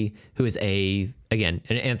with Robbie, who is an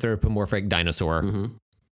anthropomorphic dinosaur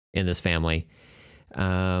in this family.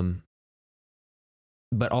 But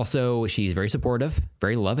also she's very supportive,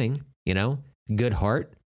 very loving, good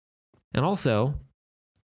heart. And also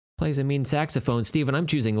plays a mean saxophone. Steven, I'm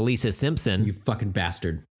choosing Lisa Simpson. You fucking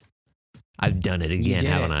bastard. I've done it again,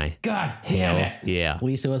 haven't I? God damn it. Yeah.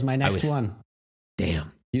 Lisa was my next one.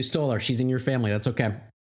 Damn. You stole her. She's in your family. That's okay.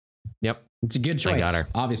 Yep. It's a good choice. I got her.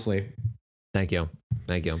 Obviously. Thank you.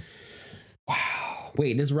 Wow.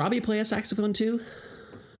 Wait, does Robbie play a saxophone too?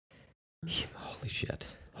 Holy shit.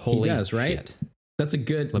 He does, right? Shit. That's a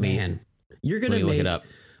good man. You're going to make look it up.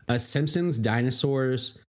 A Simpsons,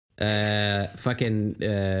 Dinosaurs, fucking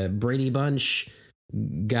Brady Bunch,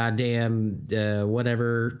 goddamn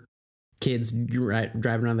whatever, kids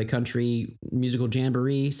driving around the country, musical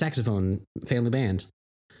jamboree, saxophone family band.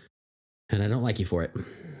 And I don't like you for it.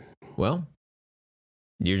 Well,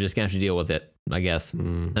 you're just going to have to deal with it, I guess.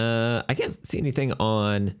 I can't see anything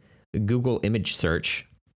on Google image search,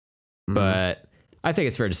 but I think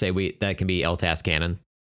it's fair to say that can be LTAS canon.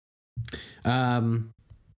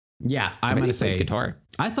 Yeah, I'm going to say guitar.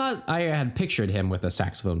 I thought I had pictured him with a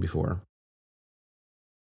saxophone before.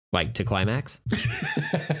 Like to climax?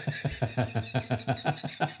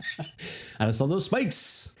 I just love those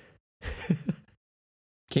spikes.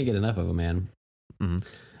 Can't get enough of them, man.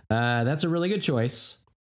 That's a really good choice.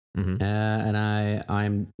 And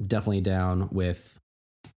I'm definitely down with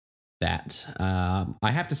that.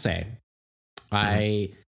 I have to say,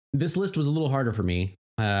 this list was a little harder for me.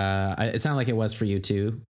 It sounded like it was for you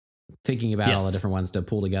too, thinking about all the different ones to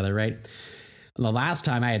pull together, right? The last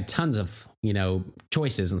time I had tons of,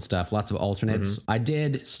 choices and stuff, lots of alternates. I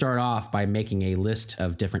did start off by making a list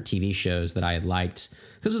of different TV shows that I had liked,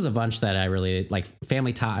 because there's a bunch that I really like.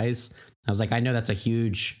 Family Ties. I was like, I know that's a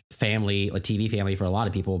huge family, a TV family for a lot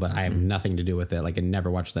of people, but I have nothing to do with it. Like, I never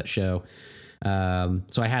watched that show.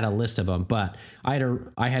 So I had a list of them, but I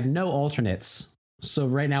had no alternates. So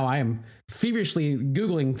right now I am feverishly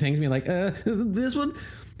Googling things, being like, this one,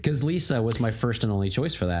 because Lisa was my first and only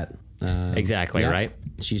choice for that. Exactly, right?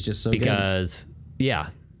 She's just so because,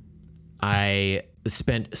 I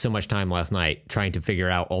spent so much time last night trying to figure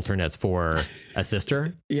out alternates for a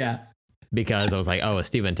sister. Yeah. Because I was like, if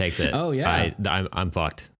Steven takes it, oh yeah, I'm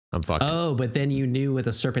fucked. I'm fucked. Oh, but then you knew with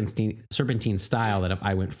a serpentine style that if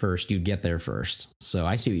I went first, you'd get there first. So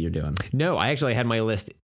I see what you're doing. No, I actually had my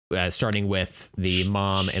list starting with the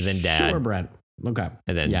mom and then dad. Sure, Brent. Okay.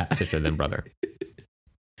 And then sister, then brother.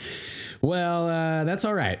 Well, that's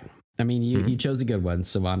all right. I mean, you chose a good one,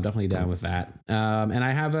 so I'm definitely down with that. And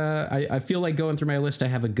I have I feel like going through my list, I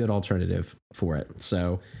have a good alternative for it.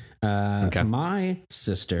 So my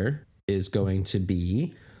sister is going to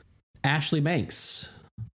be Ashley Banks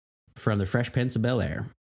from the Fresh Prince of Bel-Air.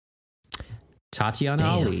 Tatiana Damn.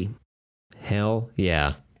 Ali. Hell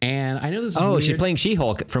yeah. And I know this is Oh, weird. she's playing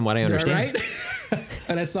She-Hulk, from what I understand. Right?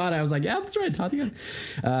 And I saw it, I was like, yeah, that's right, Tatiana.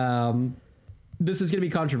 This is going to be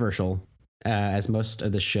controversial, as most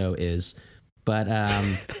of the show is. But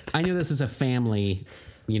I knew this is a family,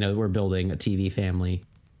 we're building a TV family.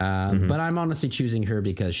 But I'm honestly choosing her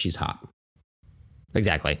because she's hot.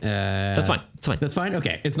 Exactly. That's fine. That's fine. That's fine?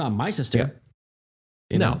 Okay. It's not my sister.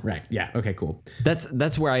 Yeah. No. Right. Yeah. Okay, cool.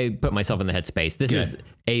 That's where I put myself in the headspace. This is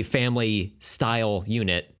a family style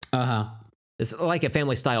unit. Uh-huh. It's like a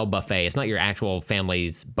family style buffet. It's not your actual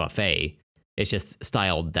family's buffet. It's just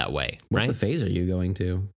styled that way, right? What buffets are you going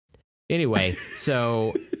to? Anyway,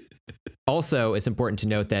 so also it's important to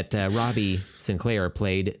note that Robbie Sinclair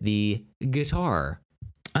played the guitar.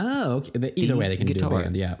 Oh, okay. Either way, they can do a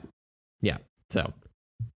band. Yeah. Yeah. So.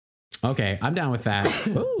 Okay, I'm down with that.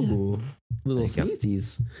 Ooh, little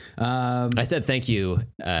sneezies. I said thank you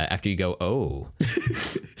after you go, oh.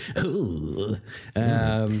 Ooh.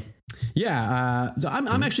 Yeah, so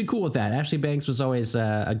I'm actually cool with that. Ashley Banks was always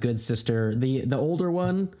a good sister. The older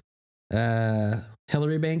one,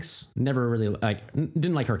 Hillary Banks, never really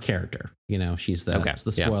didn't like her character. She's the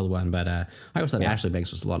spoiled one. But I always thought Ashley Banks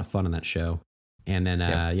was a lot of fun on that show. And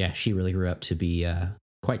then she really grew up to be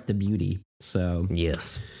quite the beauty. So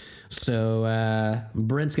yes. So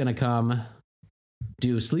Brent's gonna come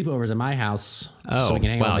do sleepovers at my house so we can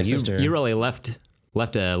hang out with my sister. You really left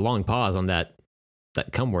a long pause on that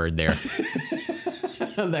cum word there.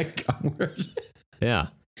 That cum word. Yeah.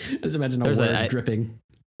 Just imagine a word dripping.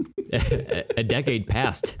 A decade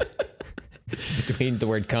passed between the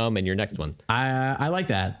word cum and your next one. I like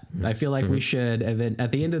that. I feel like we should, and then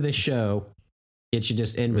at the end of this show, it should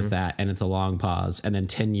just end with that, and it's a long pause, and then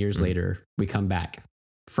 10 years later, we come back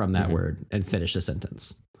from that word and finish the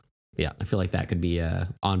sentence. Yeah, I feel like that could be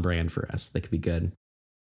on brand for us. That could be good.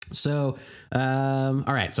 So, all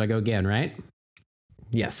right. So I go again, right?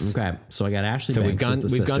 Yes. Okay. So I got Ashley Banks. So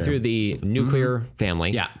we've gone through the nuclear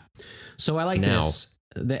family. Yeah. So I like this.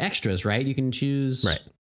 The extras, right? You can choose. Right.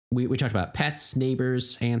 We talked about pets,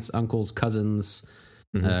 neighbors, aunts, uncles, cousins,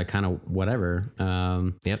 kind of whatever.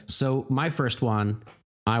 Yep. So my first one,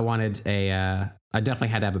 I wanted I definitely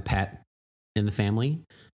had to have a pet in the family,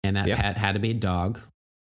 and that pet had to be a dog,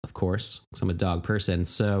 of course, because I'm a dog person.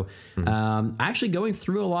 So actually going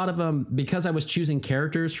through a lot of them, because I was choosing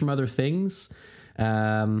characters from other things,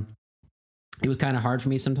 it was kind of hard for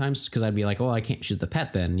me sometimes, because I'd be like, oh, I can't choose the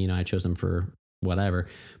pet then. I chose them for whatever.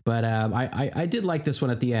 But I did like this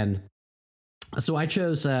one at the end. So I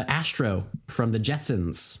chose Astro from the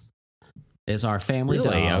Jetsons as our family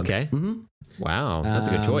dog. Okay. Mm-hmm. Wow, that's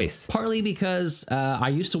a good choice. Partly because I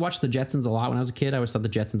used to watch the Jetsons a lot when I was a kid. I always thought the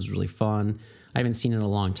Jetsons was really fun. I haven't seen it in a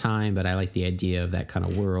long time, but I like the idea of that kind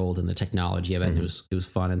of world and the technology of it. And it was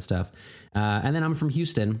fun and stuff. And then I'm from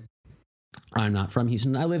Houston. I'm not from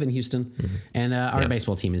Houston. I live in Houston, and our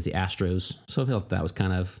baseball team is the Astros. So I felt that was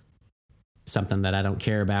kind of something that I don't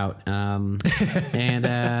care about. But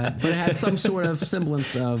it had some sort of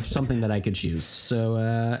semblance of something that I could choose. So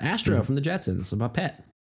Astro from the Jetsons, my pet.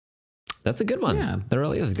 That's a good one. Yeah, that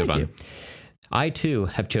really is a good one. I too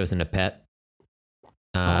have chosen a pet.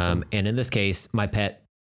 Awesome. And in this case, my pet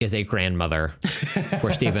is a grandmother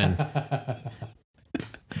for Stephen.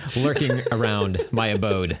 Lurking around my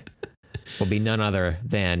abode will be none other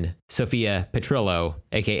than Sophia Petrillo,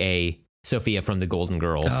 aka Sophia from the Golden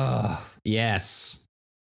Girls. Oh, yes.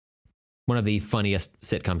 One of the funniest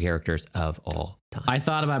sitcom characters of all time. I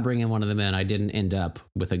thought about bringing one of them in. I didn't end up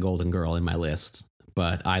with a Golden Girl in my list,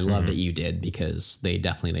 but I love that you did, because they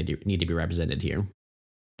definitely need to be represented here.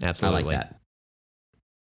 Absolutely. I like that.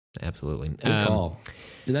 Absolutely. Good call.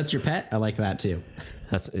 That's your pet? I like that too.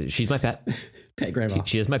 She's my pet. Pet grandma.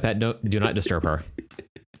 She is my pet. Do not disturb her.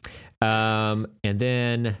 And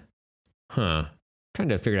then, trying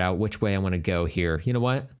to figure out which way I want to go here. You know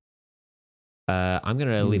what? I'm going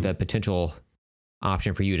to leave a potential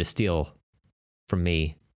option for you to steal from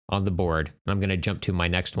me on the board. I'm going to jump to my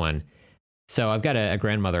next one. So I've got a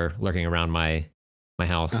grandmother lurking around my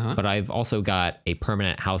house, but I've also got a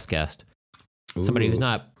permanent house guest. Somebody who's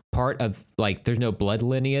not part of, there's no blood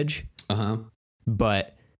lineage,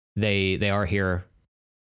 but they are here.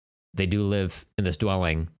 They do live in this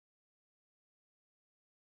dwelling.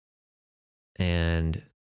 And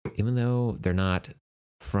even though they're not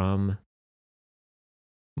from,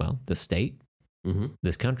 the state,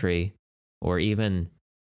 this country, or even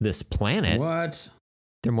this planet,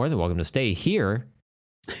 they're more than welcome to stay here.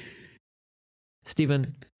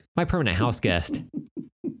 Stephen, my permanent house guest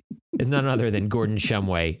is none other than Gordon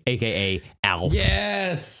Shumway, a.k.a. Alf.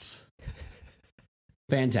 Yes!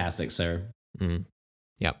 Fantastic, sir. Mm.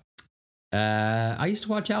 Yep. I used to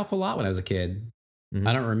watch Alf a lot when I was a kid.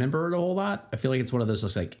 I don't remember it a whole lot. I feel like it's one of those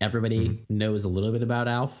just like everybody knows a little bit about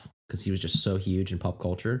Alf because he was just so huge in pop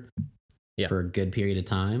culture for a good period of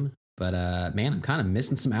time. But man, I'm kind of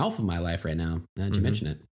missing some Alf in my life right now. Now that you mention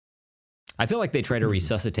it. I feel like they try to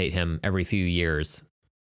resuscitate him every few years.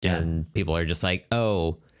 Yeah. And people are just like,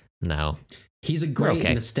 oh, no. He's a great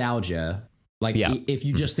nostalgia. Like if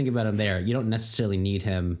you just think about him there, you don't necessarily need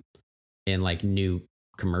him in like new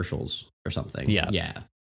commercials or something. Yeah.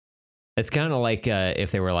 It's kind of like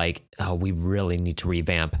if they were like, oh, we really need to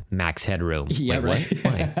revamp Max Headroom. Yeah, like, right.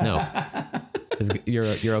 What? Why? No. You're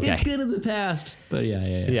okay. It's good in the past. But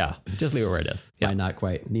yeah. Just leave it where it is. Yeah. I not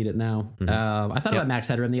quite need it now. I thought about Max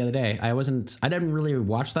Headroom the other day. I didn't really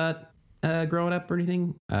watch that growing up or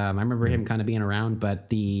anything. I remember him kind of being around, but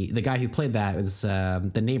the guy who played that was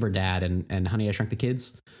the neighbor dad and Honey, I Shrunk the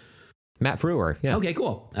Kids. Matt Frewer. Yeah. Okay,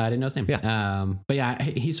 cool. I didn't know his name. Yeah. But yeah,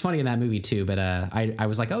 he's funny in that movie too. But I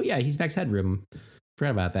was like, oh yeah, he's Max Headroom.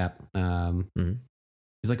 Forgot about that.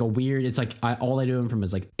 He's like a weird. It's like all I know him from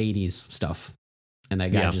is like 80s stuff, and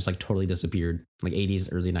that guy just like totally disappeared. Like 80s,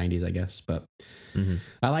 early 90s, I guess. But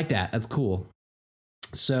I like that. That's cool.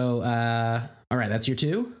 So all right, that's your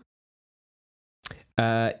two.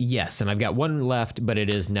 Yes, and I've got one left, but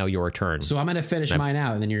it is now your turn. So I'm gonna finish mine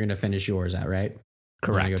out, and then you're gonna finish yours out, right?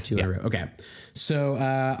 Correct. Go 2 in a row. Okay. So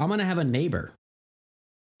I'm going to have a neighbor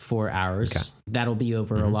for ours. Okay. That'll be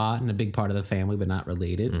over a lot and a big part of the family, but not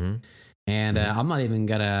related. And I'm not even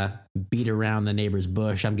going to beat around the neighbor's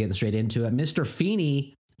bush. I'm getting straight into it. Mr.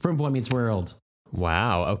 Feeney from Boy Meets World.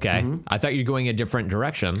 Wow. Okay. I thought you were going a different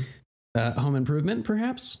direction. Home Improvement,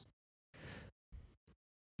 perhaps?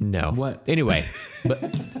 No. What? Anyway,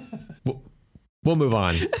 but we'll move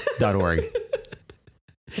on. .org.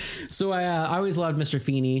 So I always loved Mr.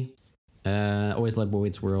 Feeney. Always loved Boy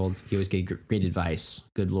Meets World. He always gave great advice.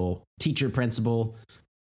 Good little teacher, principal,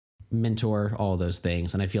 mentor, all those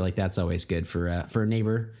things. And I feel like that's always good for a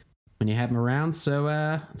neighbor when you have him around. So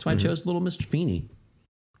that's why I chose little Mr. Feeney.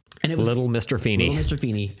 And it was little Mr. Feeney. Little Mr.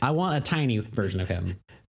 Feeney. I want a tiny version of him.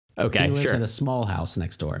 Okay, he lives in a small house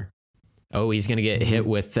next door. Oh, he's going to get hit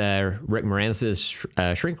with Rick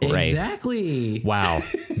Moranis' shrink ray. Exactly. Wow.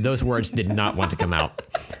 Those words did not want to come out.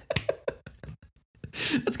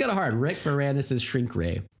 That's kind of hard. Rick Moranis' shrink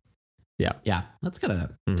ray. Yeah. Yeah. That's kind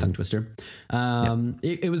of a tongue twister.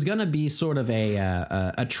 It was going to be sort of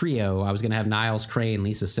a trio. I was going to have Niles Crane,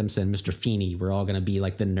 Lisa Simpson, Mr. Feeney. We're all going to be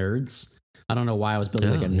like the nerds. I don't know why I was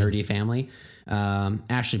building like a nerdy family.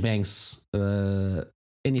 Ashley Banks,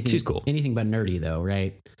 she's cool. Anything but nerdy though,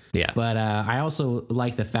 right? Yeah. But I also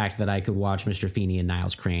like the fact that I could watch Mr. Feeney and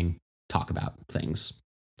Niles Crane talk about things.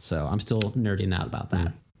 So I'm still nerding out about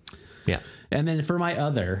that. Yeah. And then for my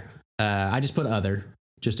other, I just put other,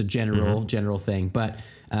 just a general thing. But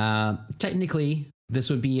technically, this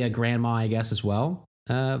would be a grandma, I guess, as well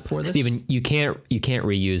for this. Steven, you can't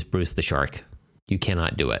reuse Bruce the Shark. You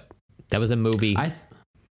cannot do it. That was a movie. I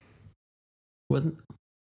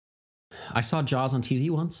saw Jaws on TV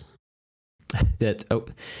once. Does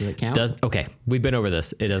it count? Okay, we've been over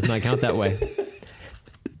this. It does not count that way.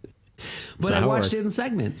 But I watched it in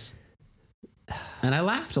segments, and I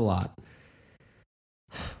laughed a lot.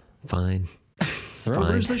 Fine. Throw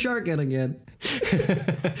Bruce the Shark in again.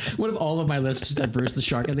 What if all of my lists just had Bruce the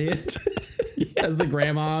Shark at the end? As the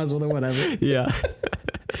grandmas or the whatever. Yeah.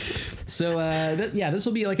 So, this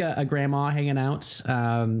will be like a grandma hanging out.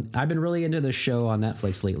 I've been really into this show on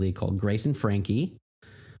Netflix lately called Grace and Frankie,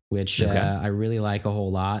 which I really like a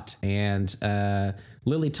whole lot. And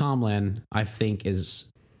Lily Tomlin, I think,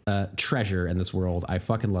 is a treasure in this world. I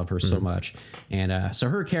fucking love her so much. And so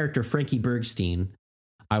her character, Frankie Bergstein,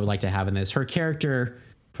 I would like to have in this. Her character,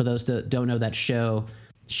 for those that don't know that show,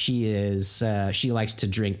 she likes to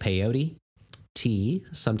drink peyote tea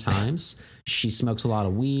sometimes. She smokes a lot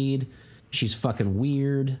of weed. She's fucking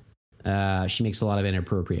weird. She makes a lot of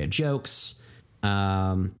inappropriate jokes.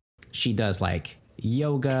 She does like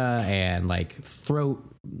yoga and like throat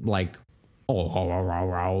like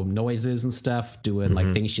noises and stuff, doing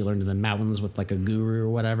like things she learned in the mountains with like a guru or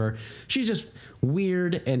whatever. She's just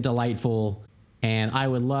weird and delightful, and I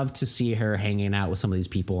would love to see her hanging out with some of these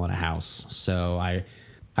people in a house. So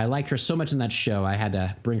I like her so much in that show, I had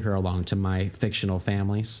to bring her along to my fictional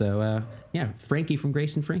family. So Frankie from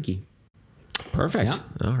Grace and Frankie. Perfect.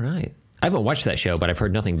 Yeah. All right. I haven't watched that show, but I've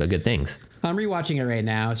heard nothing but good things. I'm rewatching it right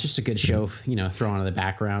now. It's just a good show, throw on in the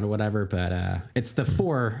background or whatever. But it's the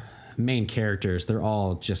four main characters. They're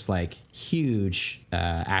all just like huge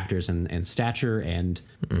actors in stature and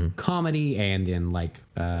comedy and in like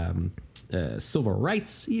civil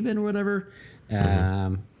rights even or whatever.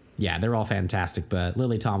 Yeah, they're all fantastic, but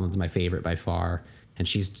Lily Tomlin's my favorite by far. And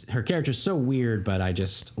her character's so weird, but I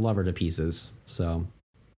just love her to pieces. So,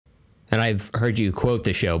 and I've heard you quote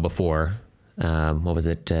the show before. What was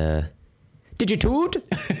it? Did you toot?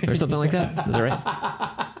 Or something like that. Is that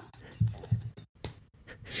right?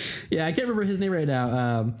 Yeah, I can't remember his name right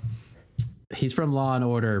now. He's from Law and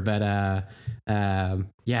Order, but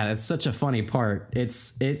yeah, that's such a funny part.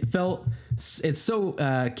 It's so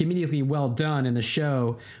comedically well done in the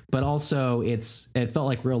show, but also it felt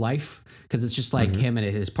like real life because it's just like him and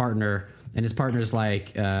his partner, and his partner's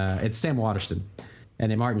like it's Sam Waterston,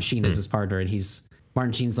 and then Martin Sheen is his partner, and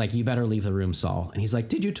Martin Sheen's like, "You better leave the room, Saul," and he's like,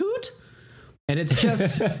 "Did you toot?" And it's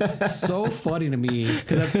just so funny to me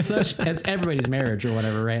because it's everybody's marriage or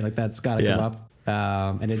whatever, right? Like that's got to come up.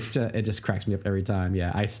 And it just cracks me up every time.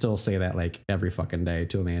 Yeah, I still say that like every fucking day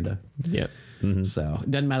to Amanda. Yep. So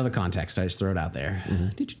it doesn't matter the context. I just throw it out there.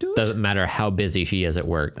 Did you do it? Doesn't matter how busy she is at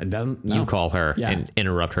work. It doesn't. No. You call her and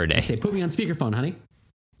interrupt her day. I say, put me on speakerphone, honey.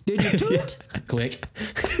 Did you do it? Click.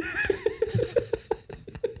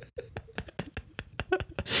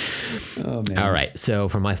 Oh man. All right. So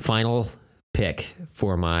for my final pick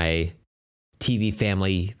for my TV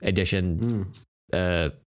family edition,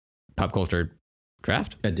 pop culture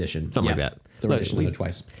draft edition, something like that. The edition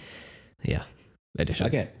twice. Yeah, edition.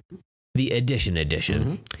 Okay. The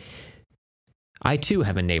edition. I too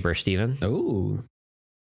have a neighbor, Steven. Oh.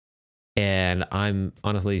 And I'm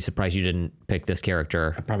honestly surprised you didn't pick this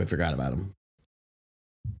character. I probably forgot about him.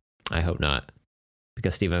 I hope not,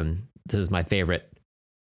 because Steven, this is my favorite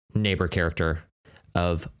neighbor character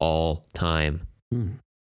of all time.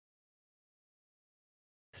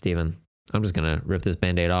 Steven, I'm just gonna rip this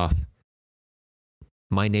Band-Aid off.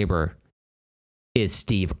 My neighbor is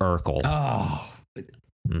Steve Urkel. Oh,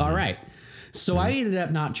 all right. So I ended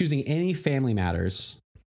up not choosing any Family Matters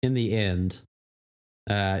in the end,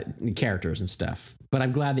 characters and stuff. But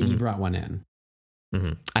I'm glad that you brought one in.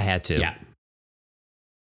 I had to. Yeah.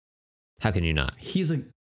 How can you not? He's a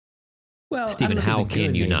well, Steven, how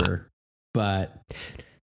can you not? But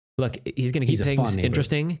look, he's going to keep things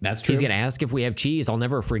interesting. That's true. He's going to ask if we have cheese. I'll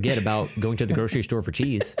never forget about going to the grocery store for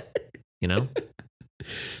cheese. You know,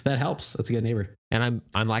 that helps. That's a good neighbor. And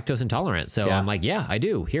I'm lactose intolerant, so I'm like, yeah, I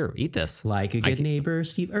do. Here, eat this. Like a good neighbor,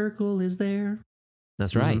 Steve Urkel is there.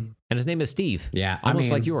 That's right. And his name is Steve. Yeah,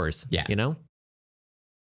 almost like yours. Yeah, you know,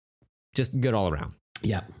 just good all around.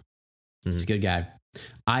 Yeah, he's a good guy.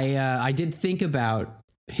 I did think about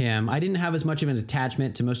him. I didn't have as much of an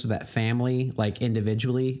attachment to most of that family, like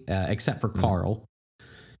individually, except for Carl.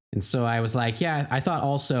 And so I was like, yeah, I thought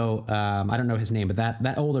also, I don't know his name, but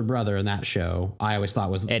that older brother in that show, I always thought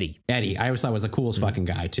was Eddie. I always thought was the coolest fucking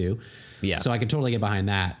guy too. Yeah. So I could totally get behind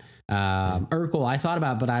that. Urkel, I thought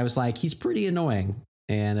about, but I was like, he's pretty annoying.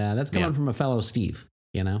 And that's coming from a fellow Steve,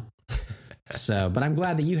 you know? So, but I'm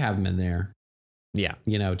glad that you have him in there. Yeah.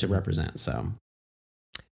 You know, to represent. So.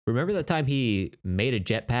 Remember that time he made a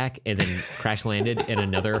jetpack and then crash landed in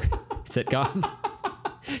another sitcom?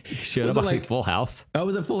 He showed up on like Full House. Oh,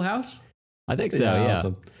 was it Full House? I think so, yeah.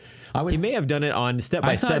 Awesome. He may have done it on Step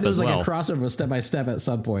by Step as well. It was like a crossover with Step by Step at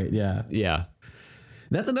some point, yeah. Yeah.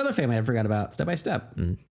 That's another family I forgot about, Step by Step.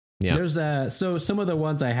 Yeah. There's so some of the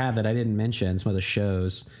ones I have that I didn't mention, some of the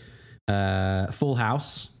shows. Full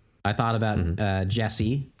House. I thought about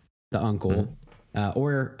Jesse, the uncle,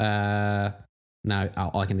 or now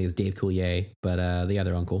all I can think is Dave Coulier, but the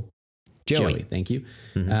other uncle. Joey, thank you.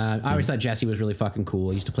 I always thought Jesse was really fucking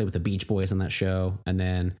cool. I used to play with the Beach Boys on that show, and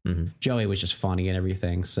then Joey was just funny and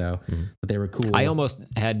everything. So, but they were cool. I almost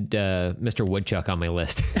had Mr. Woodchuck on my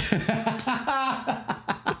list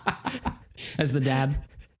as the dad.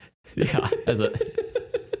 Yeah,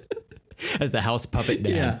 as the house puppet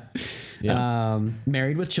dad. Yeah.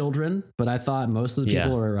 Married with Children, but I thought most of the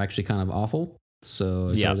people were actually kind of awful. So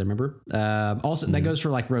as far as I remember, also that goes for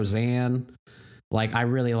like Roseanne. Like I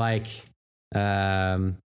really like,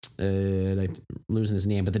 I'm losing his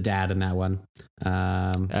name, but the dad in that one,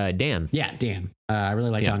 Dan. Yeah, Dan. I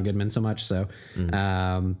really like John Goodman so much. So,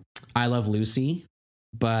 I Love Lucy,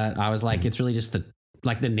 but I was like, it's really just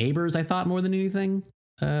the neighbors. I thought more than anything,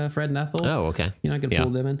 Fred and Ethel. Oh, okay. You know, I could pull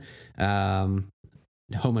them in.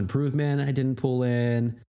 Home Improvement, I didn't pull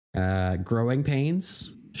in. Growing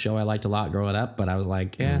Pains, show I liked a lot growing up, but I was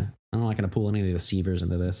like, I'm not going to pull any of the Seavers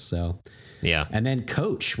into this. So, yeah. And then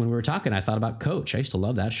Coach, when we were talking, I thought about Coach. I used to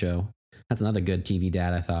love that show. That's another good TV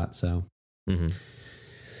dad, I thought. So,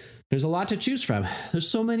 there's a lot to choose from. There's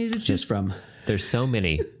so many to choose from. There's so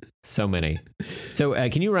many. So many. So,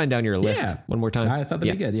 can you run down your list one more time? I thought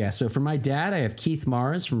that'd be good. Yeah. So, for my dad, I have Keith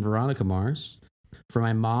Mars from Veronica Mars. For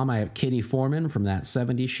my mom, I have Kitty Foreman from That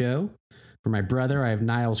 70s Show. For my brother, I have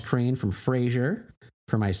Niles Crane from Frasier.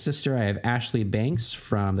 For my sister, I have Ashley Banks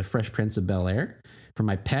from The Fresh Prince of Bel-Air. For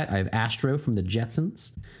my pet, I have Astro from The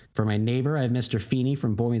Jetsons. For my neighbor, I have Mr. Feeney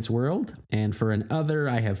from Boy Meets World. And for an other,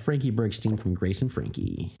 I have Frankie Bergstein from Grace and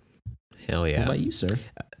Frankie. Hell yeah. What about you, sir?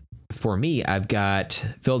 For me, I've got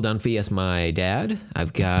Phil Dunphy as my dad.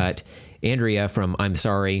 I've got Andrea from I'm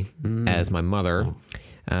Sorry as my mother.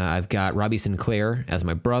 I've got Robbie Sinclair as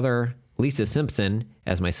my brother. Lisa Simpson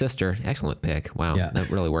as my sister. Excellent pick. Wow, that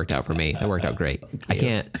really worked out for me. That worked out great. I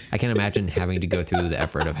can't imagine having to go through the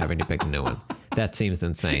effort of having to pick a new one. That seems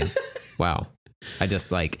insane. Wow. I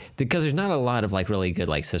just because there's not a lot of really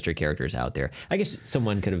good sister characters out there. I guess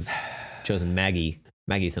someone could have chosen Maggie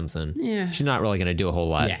Simpson. Yeah. She's not really going to do a whole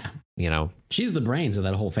lot. Yeah. She's the brains of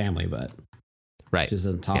that whole family, but right. She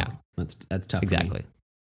doesn't talk. Yeah. That's tough. Exactly.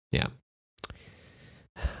 Yeah.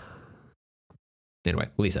 Anyway,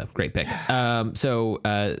 Lisa, great pick. So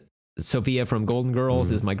Sophia from Golden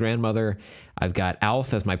Girls is my grandmother. I've got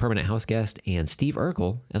Alf as my permanent house guest and Steve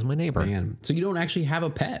Urkel as my neighbor. Man. So you don't actually have a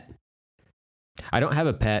pet? I don't have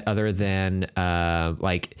a pet other than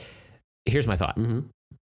here's my thought. Mm-hmm.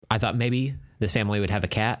 I thought maybe this family would have a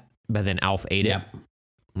cat, but then Alf ate it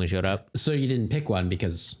when we showed up. So you didn't pick one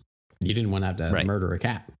because you didn't want to have to murder a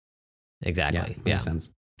cat. Exactly. Yeah. Makes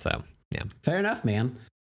sense. So, yeah. Fair enough, man.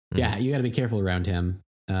 Mm-hmm. Yeah, you got to be careful around him.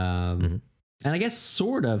 And I guess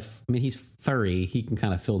sort of, I mean, he's furry. He can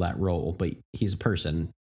kind of fill that role, but he's a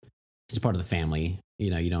person. He's a part of the family.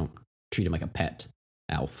 You don't treat him like a pet,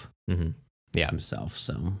 Alf. Mm-hmm. Yeah. Himself.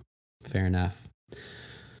 So fair enough.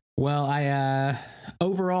 Well,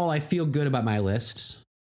 overall, I feel good about my list.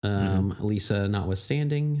 Lisa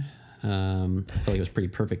notwithstanding. I feel like it was pretty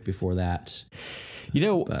perfect before that.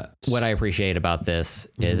 What I appreciate about this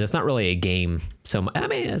is it's not really a game. So I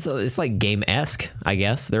mean, it's like game-esque, I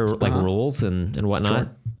guess. There are rules and whatnot.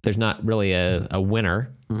 Sure. There's not really a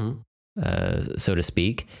winner, so to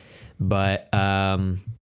speak. But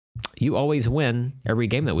you always win every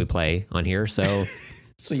game that we play on here. So,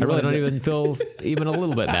 I really don't even feel even a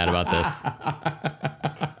little bit bad about this.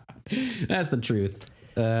 That's the truth.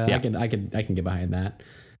 I can get behind that.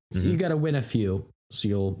 So you got to win a few. So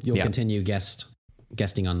you'll continue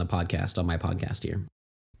guesting on the podcast, on my podcast here.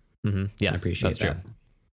 Mm-hmm. Yes, I appreciate that's that. True.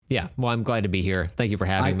 Yeah. Well, I'm glad to be here. Thank you for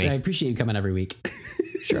having me. I appreciate you coming every week.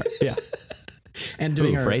 Sure. Yeah. And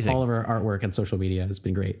doing all of our artwork and social media has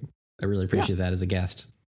been great. I really appreciate that as a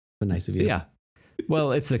guest. Been nice of you. Yeah.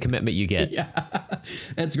 Well, it's the commitment you get. Yeah.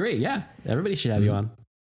 That's great. Yeah. Everybody should have you on.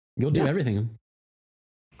 You'll do everything.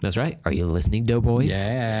 That's right. Are you listening, Doughboys?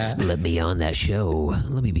 Yeah. Let me on that show.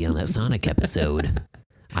 Let me be on that Sonic episode.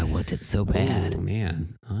 I want it so bad. Oh,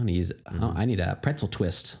 man. I need a pretzel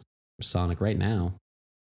twist from Sonic right now.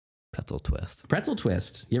 Pretzel twist. Pretzel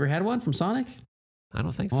twist. You ever had one from Sonic? I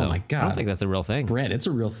don't think so. Oh, my God. I don't think that's a real thing. Brett, it's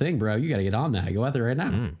a real thing, bro. You got to get on that. Go out there right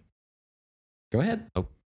now. Go ahead. Oh.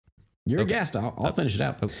 You're a guest. I'll finish it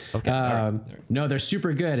out. Oh, okay. All right. No, they're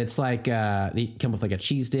super good. It's like they come with like a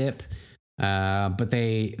cheese dip, but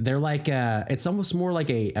they're like it's almost more like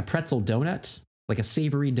a pretzel donut, like a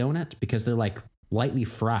savory donut, because they're like lightly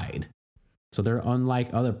fried. So they're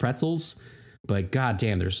unlike other pretzels, but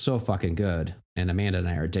goddamn, they're so fucking good. And Amanda and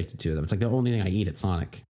I are addicted to them. It's like the only thing I eat at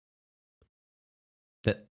Sonic.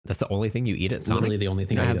 That's the only thing you eat at Sonic? Literally the only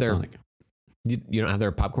thing I eat at Sonic. You don't have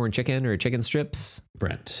their popcorn chicken or chicken strips?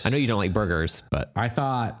 Brent. I know you don't like burgers, but I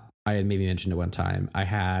thought I had maybe mentioned it one time. I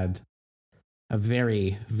had a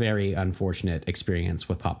very, very unfortunate experience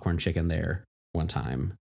with popcorn chicken there one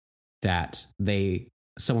time that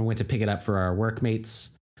someone went to pick it up for our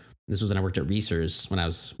workmates. This was when I worked at Reese's when I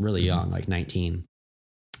was really young, like 19.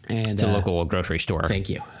 And it's a local grocery store. Thank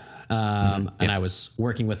you. And I was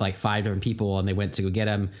working with like 5 different people, and they went to go get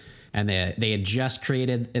them. And they had just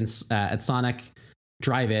created at Sonic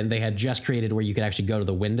Drive-In, they had just created where you could actually go to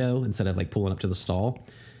the window instead of like pulling up to the stall.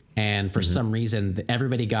 And for some reason,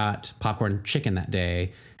 everybody got popcorn chicken that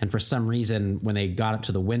day. And for some reason, when they got up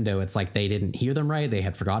to the window, it's like they didn't hear them right. They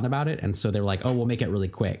had forgotten about it. And so they were like, oh, we'll make it really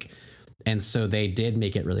quick. And so they did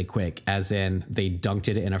make it really quick, as in they dunked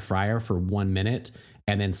it in a fryer for 1 minute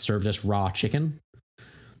and then served us raw chicken.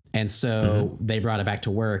 And so they brought it back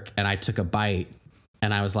to work, and I took a bite.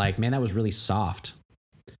 And I was like, man, that was really soft.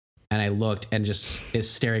 And I looked, and just is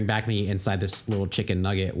staring back at me inside this little chicken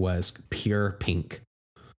nugget was pure pink.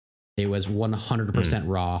 It was 100%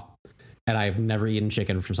 raw. And I've never eaten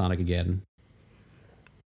chicken from Sonic again.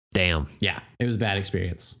 Damn. Yeah, it was a bad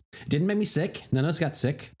experience. It didn't make me sick. None of us got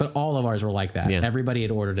sick, but all of ours were like that. Yeah. Everybody had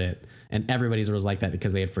ordered it, and everybody's was like that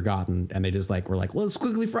because they had forgotten. And they just were like, well, let's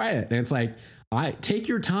quickly fry it. And it's like, take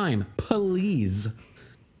your time, please.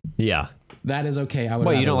 Yeah. That is okay. I would.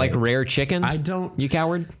 What, you rather don't like wait. rare chicken? I don't. You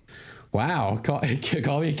coward. Wow. Call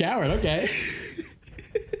me a coward. Okay.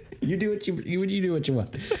 You do what you do what you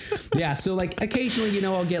want. Yeah. So like occasionally,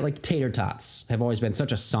 I'll get like tater tots. Have always been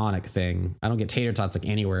such a Sonic thing. I don't get tater tots like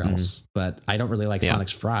anywhere else, but I don't really like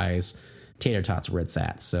Sonic's fries. Tater tots where it's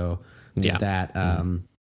at. So did that.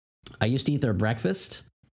 I used to eat their breakfast,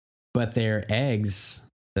 but their eggs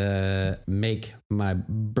make my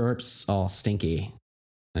burps all stinky,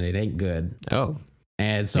 and it ain't good. Oh.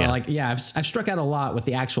 And so I've struck out a lot with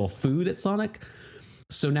the actual food at Sonic.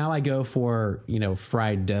 So now I go for,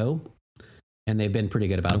 fried dough, and they've been pretty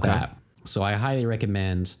good about that. So I highly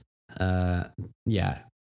recommend, go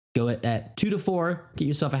at 2 to 4, get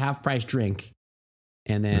yourself a half price drink,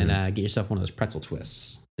 and then get yourself one of those pretzel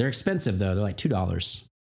twists. They're expensive though. They're like $2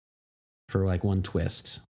 for like one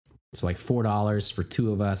twist. So like $4 for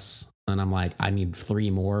 2 of us. And I'm like, I need 3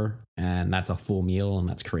 more, and that's a full meal, and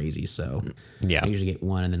that's crazy. So I usually get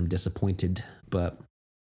one and then I'm disappointed, but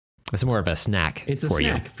it's more of a snack. It's a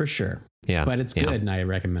snack for sure. Yeah. But it's good, and I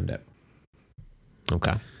recommend it.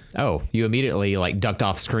 Okay. Oh, you immediately like ducked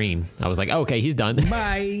off screen. I was like, oh, okay, he's done.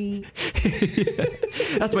 Bye.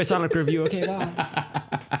 That's my Sonic review. Okay, bye.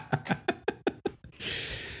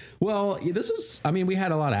 Well, we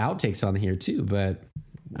had a lot of outtakes on here too, but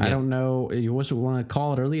I don't know. You want to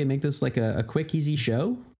call it early and make this like a quick, easy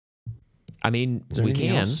show? I mean, Is there we anything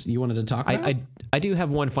can. else you wanted to talk about? I do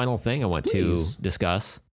have one final thing I want to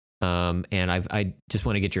discuss. And I just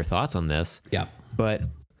want to get your thoughts on this. Yeah. But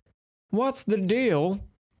what's the deal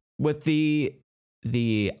with the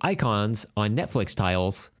icons on Netflix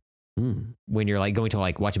tiles when you're like going to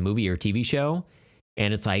like watch a movie or TV show,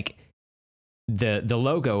 and it's like the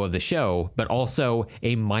logo of the show, but also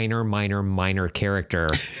a minor character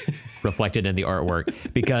reflected in the artwork?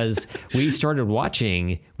 Because we started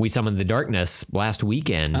watching We Summon the Darkness last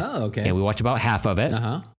weekend. Oh, okay. And we watched about half of it.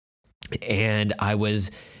 Uh-huh. And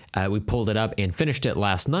we pulled it up and finished it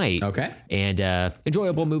last night. Okay. And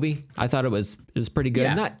enjoyable movie. I thought it was pretty good.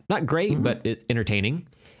 Yeah. Not great, but it's entertaining.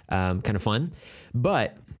 Kind of fun.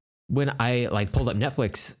 But when I like pulled up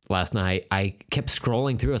Netflix last night, I kept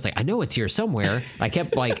scrolling through. I was like, I know it's here somewhere. I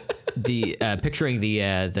kept like picturing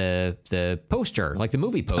the poster, like the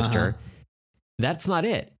movie poster. Uh-huh. That's not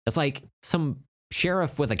it. It's like some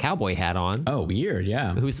sheriff with a cowboy hat on. Oh, weird.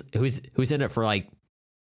 Yeah. Who's in it for like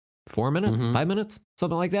 4 minutes, 5 minutes,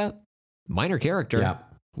 something like that. Minor character. Yeah.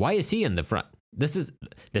 Why is he in the front? This is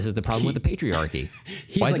the problem with the patriarchy.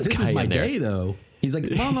 He's like, this is my day though. He's like,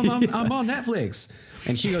 Mom, I'm on Netflix.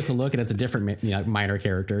 And she goes to look, and it's a different minor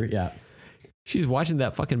character. Yeah. She's watching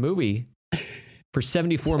that fucking movie for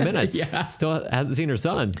 74 minutes. Yeah. Still hasn't seen her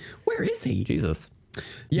son. Where is he? Jesus.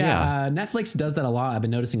 Yeah. Netflix does that a lot. I've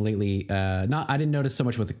been noticing lately. I didn't notice so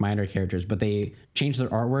much with the minor characters, but they change their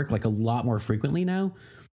artwork like a lot more frequently now.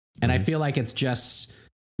 And I feel like it's just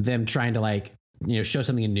them trying to like, show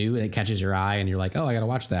something new, and it catches your eye and you're like, oh, I got to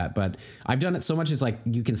watch that. But I've done it so much. It's like,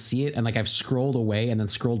 you can see it. And like, I've scrolled away and then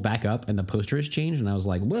scrolled back up, and the poster has changed. And I was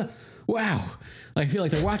like, wow, like, I feel like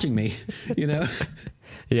they're watching me,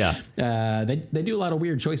 Yeah. They do a lot of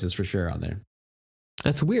weird choices for sure on there.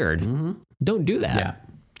 That's weird. Mm-hmm. Don't do that. Yeah.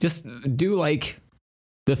 Just do like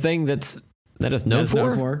the thing that is known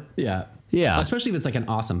for. Yeah. Yeah. Especially if it's like an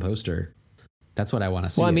awesome poster. That's what I want to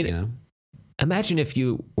see. Well, I mean, imagine if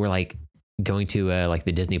you were like going to like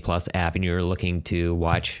the Disney Plus app, and you're looking to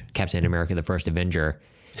watch Captain America: The First Avenger,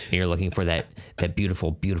 and you're looking for that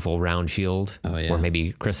beautiful round shield, or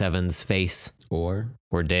maybe Chris Evans' face, or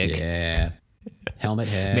Dick, helmet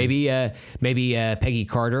head, maybe Peggy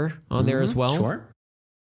Carter on there as well. Sure.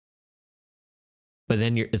 But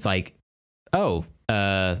then it's like, it's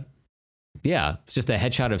just a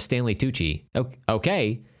headshot of Stanley Tucci.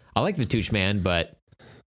 Okay, I like the Tucci man, but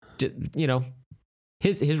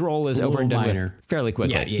his role is over and done with fairly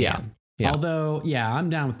quickly. Yeah. Although, I'm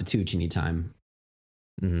down with the Tucci anytime.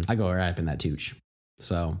 Mm-hmm. I go right up in that Tucci.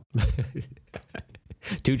 So,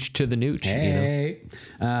 Tooch to the nooch. Hey.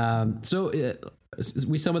 So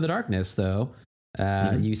We Summon the Darkness, though.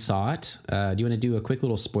 You saw it. Do you want to do a quick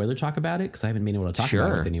little spoiler talk about it? Because I haven't been able to talk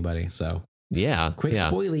about it with anybody. So quick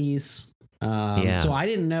spoilies. So I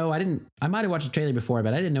didn't know. I might have watched the trailer before,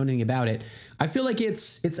 but I didn't know anything about it. I feel like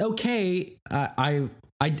it's okay. I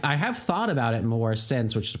have thought about it more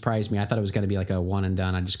since, which surprised me. I thought it was going to be like a one and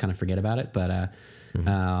done. I just kind of forget about it. But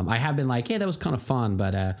I have been like, hey, that was kind of fun.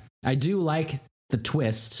 But I do like the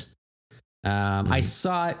twist. I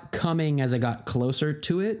saw it coming as I got closer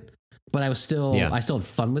to it, but I still had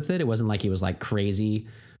fun with it. It wasn't like it was like crazy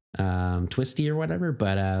twisty or whatever,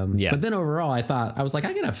 but then overall I was like,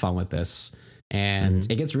 I can have fun with this, and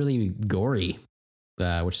it gets really gory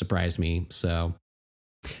which surprised me. So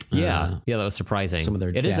yeah, that was surprising. Some of their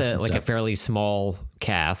it is deaths and a stuff. fairly small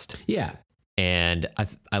cast, yeah. and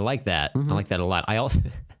I like that. Mm-hmm. I like that a lot. I also,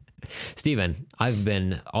 Steven, I've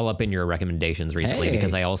been all up in your recommendations recently Hey.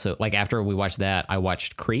 because I also like after we watched that, I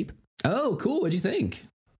watched Creep. Oh, cool. What'd you think?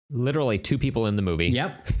 Literally 2 people in the movie.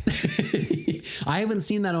 Yep. I haven't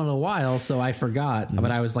seen that in a while, so I forgot.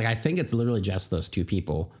 But I was like, I think it's literally just those 2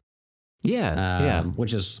 people. Yeah,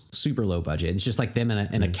 Which is super low budget. It's just like them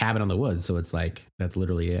in a cabin on the woods. So it's like, that's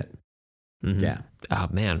literally it. Mhm. Yeah. Oh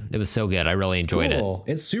man, it was so good. I really enjoyed it. Cool.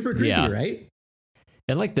 It's super creepy, Yeah. right?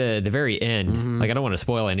 And like the very end, Mhm. like I don't want to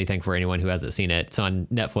spoil anything for anyone who hasn't seen it. It's on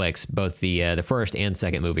Netflix. Both the first and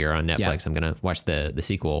second movie are on Netflix. Yeah. I'm gonna watch the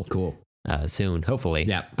sequel Cool. soon, hopefully.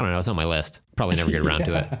 Yeah. I don't know. It's on my list. Probably never get around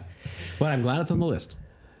to it. But I'm glad it's on the list.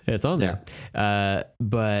 It's on there.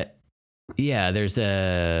 But yeah, there's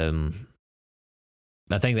a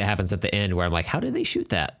thing that happens at the end where I'm like, how did they shoot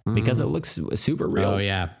that? Because it looks super real. Oh,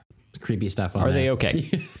 yeah. Creepy stuff on Are there. they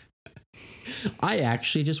okay? I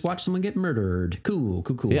actually just watched someone get murdered. Cool.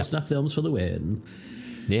 Yeah. Snuff films for the win.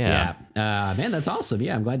 Yeah. Man, that's awesome.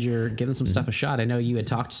 Yeah, I'm glad you're giving some stuff a shot. I know you had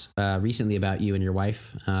talked recently about you and your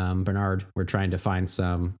wife, Bernard, were trying to find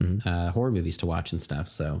some horror movies to watch and stuff.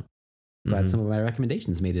 So glad some of my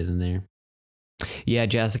recommendations made it in there. Yeah,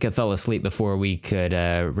 Jessica fell asleep before we could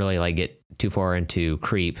really like get too far into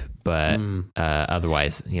Creep, but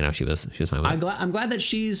otherwise, she was fine with it. I'm glad that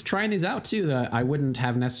she's trying these out too. I wouldn't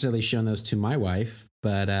have necessarily shown those to my wife,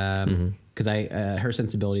 but because her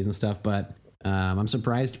sensibilities and stuff. But I'm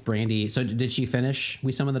surprised Brandy. So did she finish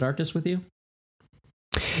We Summon the Darkness with you?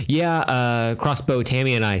 Yeah, Crossbow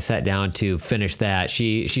Tammy and I sat down to finish that.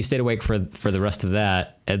 She stayed awake for the rest of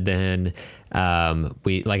that, and then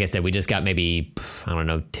we, like I said, we just got maybe, I don't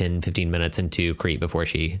know, 10, 15 minutes into Creep before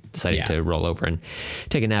she decided to roll over and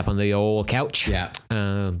take a nap on the old couch. Yeah.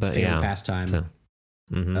 But Favorite pastime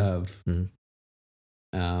of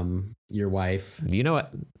your wife. You know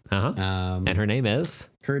what? And her name is?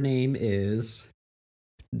 Her name is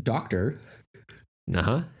Doctor.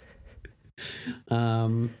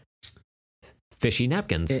 Fishy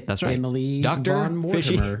Napkins. That's right. Emily Dr. Von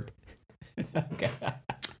Fishy. Mortimer. Okay.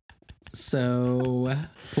 So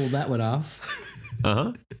pulled that one off.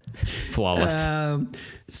 Flawless.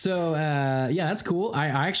 Yeah, that's cool. I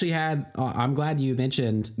actually had. I'm glad you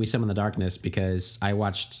mentioned We Summon the Darkness because I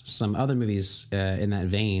watched some other movies in that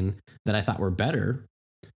vein that I thought were better.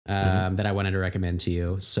 That I wanted to recommend to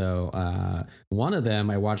you. So one of them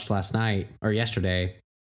I watched last night or yesterday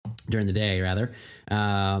during the day rather.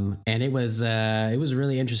 And it was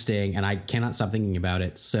really interesting and I cannot stop thinking about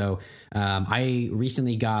it. So I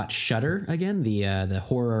recently got Shudder again, the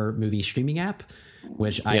horror movie streaming app,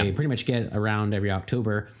 which I pretty much get around every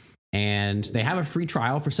October. And they have a free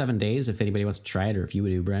trial for 7 days if anybody wants to try it or if you would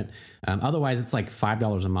do, Brent. Otherwise, it's like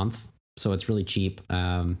 $5 a month. So it's really cheap.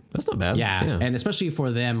 That's not bad. Yeah. And especially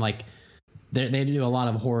for them, like they do a lot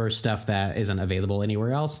of horror stuff that isn't available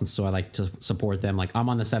anywhere else. And so I like to support them. Like I'm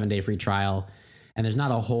on the 7-day free trial and there's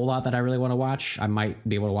not a whole lot that I really want to watch. I might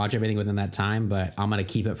be able to watch everything within that time, but I'm going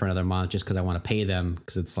to keep it for another month just because I want to pay them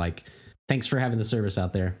because it's like, thanks for having the service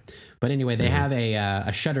out there. But anyway, they have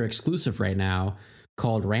a Shudder exclusive right now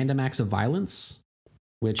called Random Acts of Violence,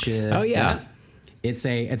 which is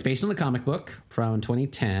it's based on a comic book from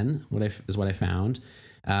 2010. Is what I found,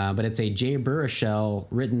 but it's a Jay Baruchel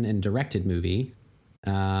written and directed movie.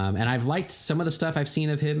 And I've liked some of the stuff I've seen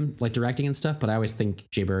of him, like directing and stuff. But I always think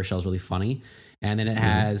Jay Baruchel is really funny. And then it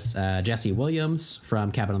has Jesse Williams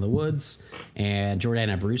from Cabin in the Woods, and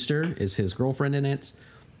Jordana Brewster is his girlfriend in it.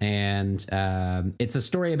 And it's a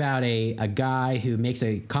story about a guy who makes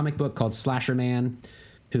a comic book called Slasher Man,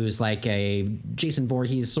 who's like a Jason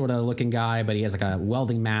Voorhees sort of looking guy, but he has like a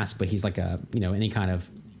welding mask, but he's like a, any kind of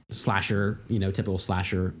slasher, typical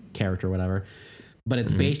slasher character or whatever. But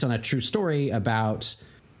it's based on a true story about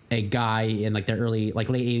a guy in like the late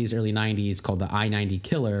 80s, early 90s called the I-90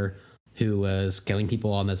 Killer, who was killing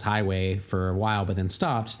people on this highway for a while, but then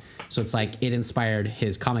stopped. So it's like it inspired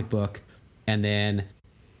his comic book. And then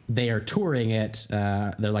they are touring it.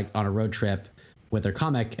 They're like on a road trip with their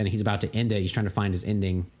comic and he's about to end it. He's trying to find his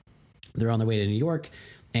ending. They're on the way to New York.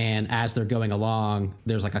 And as they're going along,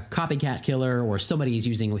 there's like a copycat killer or somebody's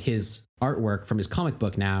using his artwork from his comic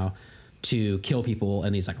book now to kill people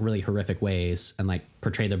in these like really horrific ways and like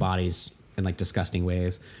portray their bodies in like disgusting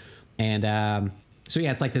ways. And so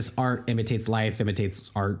yeah, it's like this art imitates life,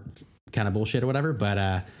 imitates art kind of bullshit or whatever.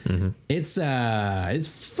 But it's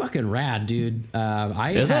fucking rad, dude.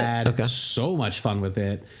 I had so much fun with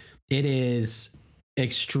it. It is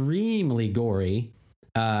extremely gory.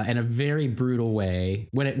 in a very brutal way.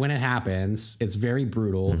 When it happens, it's very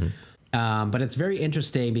brutal. But it's very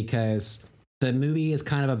interesting because the movie is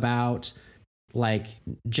kind of about like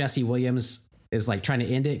Jesse Williams is like trying to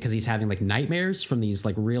end it because he's having like nightmares from these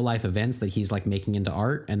like real life events that he's like making into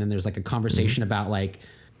art. And then there's like a conversation about like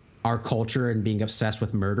our culture and being obsessed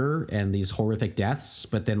with murder and these horrific deaths,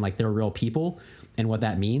 but then like they're real people and what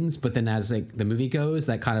that means. But then as like the movie goes,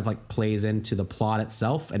 that kind of like plays into the plot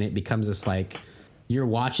itself, and it becomes this like you're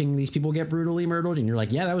watching these people get brutally murdered and you're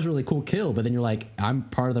like, yeah, that was a really cool kill. But then you're like, I'm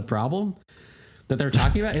part of the problem that they're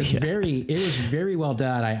talking about. It was very well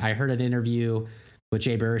done. I heard an interview with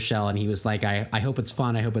Jay Baruchel, and he was like, I hope it's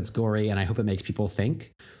fun. I hope it's gory, and I hope it makes people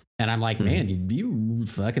think. And I'm like, man, you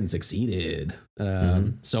fucking succeeded.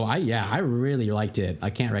 So I really liked it. I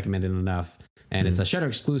can't recommend it enough. And it's a Shudder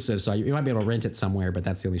exclusive, so you might be able to rent it somewhere, but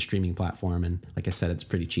that's the only streaming platform. And like I said, it's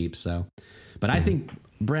pretty cheap. So, but I think,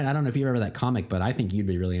 Brent, I don't know if you remember that comic, but I think you'd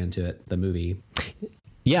be really into it, the movie.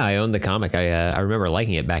 Yeah, I own the comic. I remember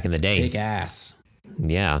liking it back in the day. Kick ass.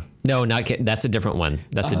 Yeah. No, that's a different one.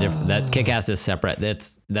 That's a different. That Kick-Ass is separate.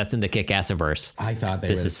 That's in the Kick-Assiverse. I thought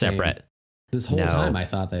this is separate. This whole time I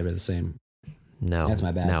thought they were the same. No, that's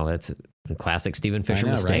my bad. No, that's the classic Stephen Fisher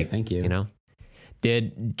mistake. Right? Thank you. You know,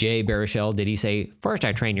 did Jay Baruchel? Did he say, "First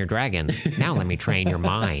I train your dragon, now let me train your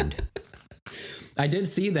mind"? I did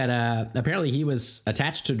see that. Apparently, he was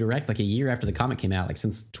attached to direct like a year after the comic came out, like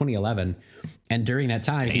since 2011. And during that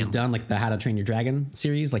time, he's done like the How to Train Your Dragon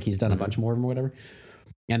series. Like he's done a bunch more of them or whatever.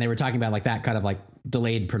 And they were talking about like that kind of like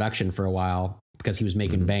delayed production for a while because he was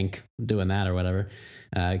making bank doing that or whatever.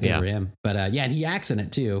 Good for him. But and he acts in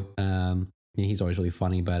it too. He's always really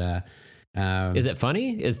funny. But is it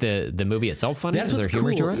funny? Is the movie itself funny? That's what's Is there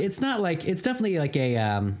humor cool. to it? It's not like, it's definitely like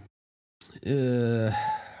a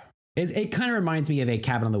it kind of reminds me of a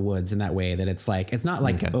Cabin in the Woods in that way, that it's like, it's not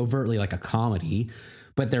like overtly like a comedy,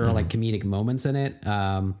 but there are like comedic moments in it.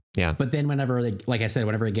 But then whenever, like I said,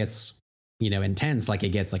 whenever it gets, intense, like it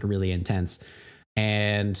gets like really intense,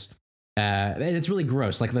 and it's really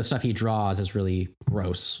gross. Like the stuff he draws is really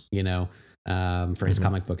gross, for his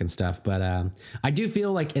comic book and stuff. But I do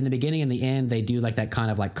feel like in the beginning and the end, they do like that kind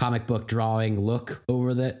of like comic book drawing look over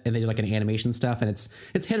and they do like an animation stuff. And it's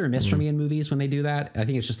hit or miss for me in movies when they do that. I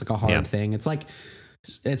think it's just like a hard thing. It's like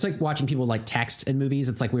watching people like text in movies.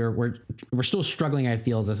 It's like we're still struggling, I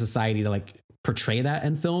feel, as a society to like portray that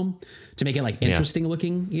in film to make it like interesting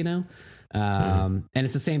looking, and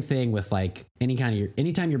it's the same thing with like anytime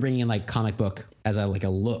you're bringing in like comic book as a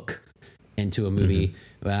look into a movie.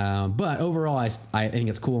 But overall, I think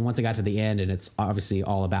it's cool. And once it got to the end and it's obviously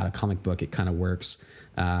all about a comic book, it kind of works.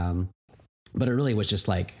 But it really was just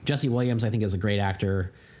like Jesse Williams, I think, is a great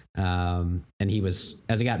actor. And he was,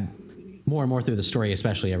 as he got more and more through the story,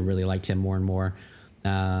 especially, I really liked him more and more.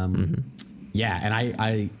 Yeah.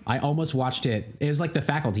 And I almost watched it. It was like The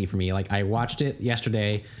Faculty for me. Like I watched it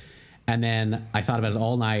yesterday and then I thought about it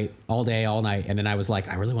all night, all day, all night. And then I was like,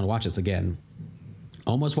 I really want to watch this again.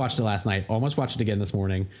 Almost watched it last night. Almost watched it again this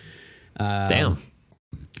morning. Damn.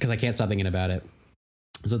 Because I can't stop thinking about it.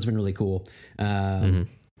 So it's been really cool. So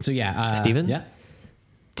yeah. Steven? Yeah.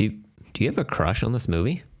 Do you have a crush on this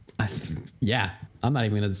movie? Yeah. I'm not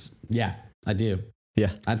even going to. Yeah, I do.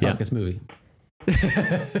 Yeah. I'd fuck this movie. I'd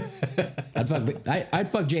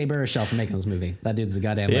fuck Jay Baruchel for making this movie. That dude's a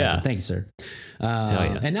goddamn legend. Thank you, sir.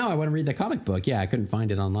 And now I want to read the comic book. Yeah, I couldn't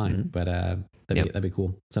find it online, but that'd be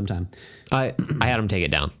cool sometime. I had him take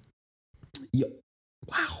it down.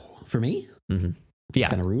 Wow. For me? Yeah.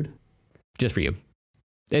 Kind of rude. Just for you.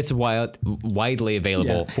 It's widely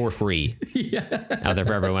available for free out there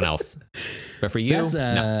for everyone else. But for you,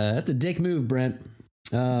 that's a dick move, Brent.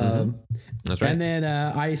 That's right. And then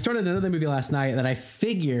I started another movie last night that I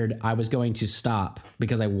figured I was going to stop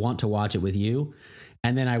because I want to watch it with you.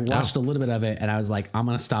 And then I watched a little bit of it and I was like, I'm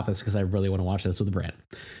going to stop this because I really want to watch this with Brent.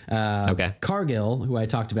 Cargill, who I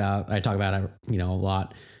talk about, a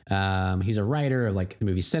lot. He's a writer of like the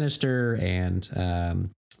movie Sinister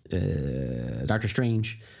and Doctor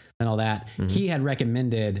Strange and all that. He had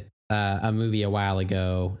recommended a movie a while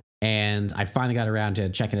ago, and I finally got around to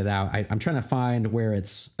checking it out. I'm trying to find where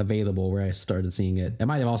it's available, where I started seeing it. It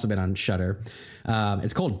might have also been on Shudder.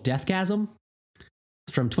 It's called Deathgasm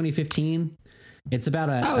from 2015. It's about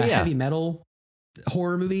a heavy metal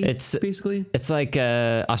horror movie. It's basically like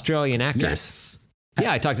Australian actors. Yes.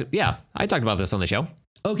 Yeah, I talked about this on the show.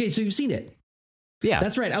 Okay, so you've seen it. Yeah,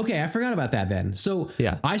 that's right. Okay, I forgot about that then. So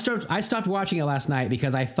I stopped watching it last night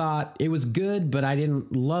because I thought it was good, but I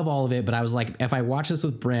didn't love all of it. But I was like, if I watch this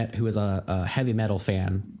with Brent, who is a heavy metal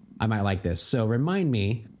fan, I might like this. So remind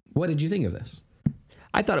me, what did you think of this?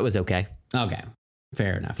 I thought it was okay. Okay.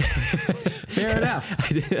 Fair enough. Fair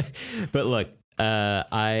enough. But look,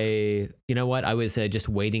 you know what? I was just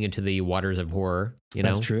wading into the waters of horror.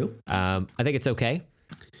 That's true. I think it's okay.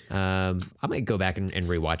 I might go back and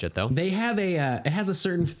rewatch it though. They have it has a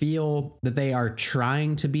certain feel that they are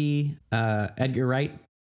trying to be Edgar Wright.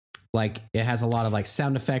 Like it has a lot of like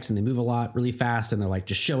sound effects and they move a lot really fast and they're like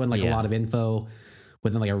just showing like a lot of info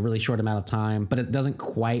within like a really short amount of time, but it doesn't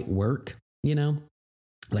quite work, you know?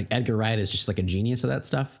 Like Edgar Wright is just like a genius of that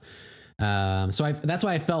stuff. So that's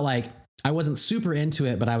why I felt like I wasn't super into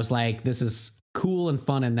it, but I was like, this is cool and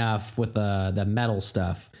fun enough with the metal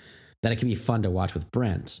stuff that it can be fun to watch with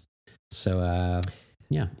Brent. So,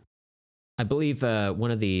 yeah. I believe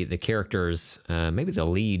one of the characters, maybe the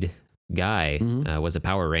lead guy, was a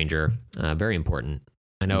Power Ranger. Very important.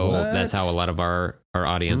 I know that's how a lot of our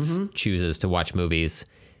audience chooses to watch movies.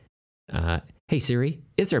 Hey Siri,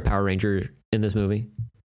 is there a Power Ranger in this movie?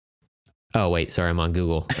 Oh wait, sorry, I'm on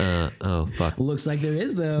Google. Oh fuck. Looks like there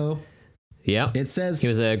is though. Yeah, it says he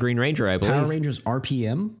was a Green Ranger, I believe. Power Rangers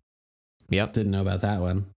RPM. Yep, didn't know about that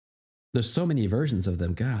one. There's so many versions of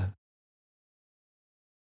them. God.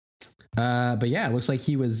 But yeah, it looks like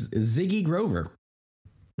he was Ziggy Grover.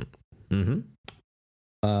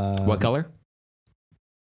 What color?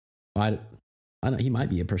 I don't, he might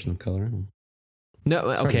be a person of color. No,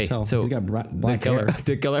 okay. So he's got black hair.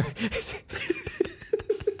 The color.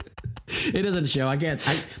 It doesn't show.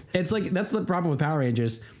 It's like that's the problem with Power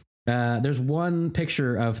Rangers. There's one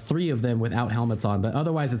picture of 3 of them without helmets on, but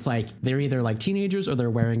otherwise it's like they're either like teenagers or they're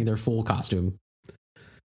wearing their full costume.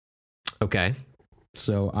 Okay.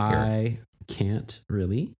 So I can't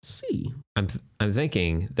really see. I'm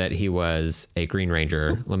thinking that he was a Green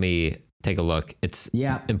Ranger. Let me take a look. It's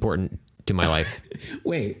important to my life.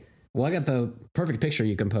 Wait. Well, I got the perfect picture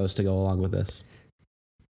you can post to go along with this.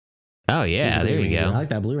 Oh yeah, there you go. I like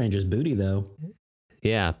that Blue Ranger's booty though.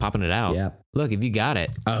 Yeah, popping it out. Yeah. Look, if you got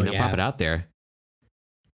it, pop it out there.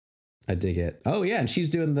 I dig it. Oh yeah, and she's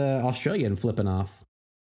doing the Australian flipping off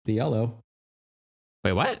the yellow.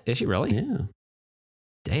 Wait, what? Is she really? Yeah. Damn.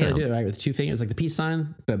 That's how I do it, right? With 2 fingers, like the peace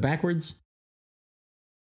sign, but backwards.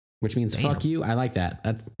 Which means fuck you. I like that.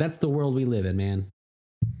 That's the world we live in, man.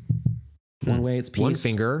 One way it's peace. 1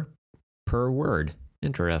 finger per word.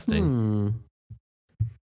 Interesting.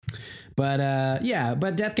 But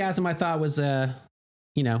but Deathgasm I thought was it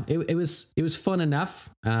was fun enough.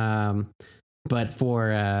 But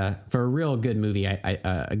for a real good movie,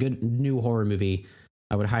 a good new horror movie,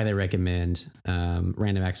 I would highly recommend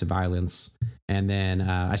Random Acts of Violence. And then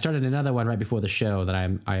I started another one right before the show that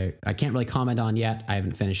I can't really comment on yet. I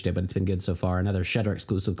haven't finished it, but it's been good so far. Another Shudder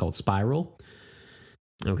exclusive called Spiral.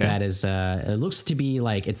 Okay. That is it looks to be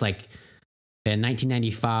like it's like in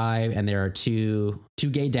 1995, and there are two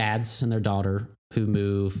gay dads and their daughter who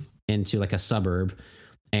move into like a suburb,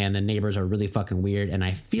 and the neighbors are really fucking weird. And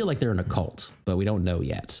I feel like they're in a cult, but we don't know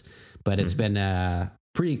yet. But it's been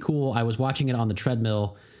pretty cool. I was watching it on the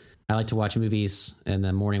treadmill. I like to watch movies in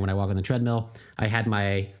the morning when I walk on the treadmill. I had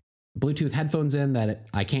my Bluetooth headphones in that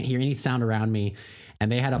I can't hear any sound around me.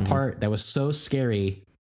 And they had a part that was so scary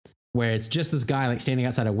where it's just this guy like standing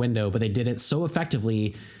outside a window, but they did it so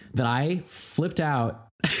effectively that I flipped out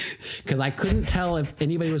because I couldn't tell if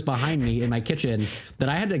anybody was behind me in my kitchen, that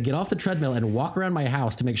I had to get off the treadmill and walk around my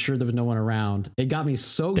house to make sure there was no one around. It got me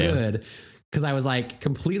so good because I was like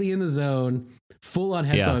completely in the zone, full on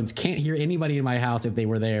headphones, can't hear anybody in my house if they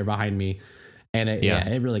were there behind me. And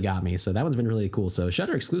it really got me. So that one's been really cool. So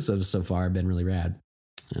Shudder exclusives so far have been really rad.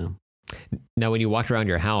 Yeah. Now, when you walked around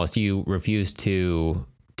your house, you refused to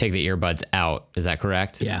take the earbuds out. Is that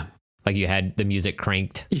correct? Yeah. Like you had the music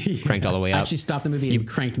cranked all the way up. I actually stopped the movie and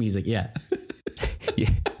cranked music. Yeah.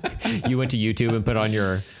 You went to YouTube and put on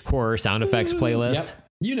your horror sound effects playlist. Yep.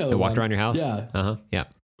 You know, and walked around your house. Yeah. Yeah.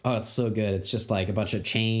 Oh, it's so good. It's just like a bunch of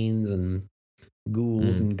chains and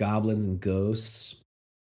ghouls and goblins and ghosts.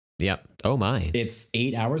 Yep. Oh my. It's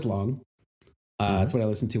 8 hours long. That's what I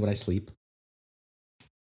listen to when I sleep.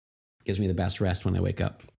 Gives me the best rest when I wake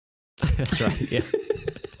up. That's right. Yeah.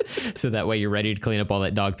 So that way you're ready to clean up all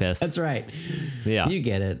that dog piss. That's right. Yeah. You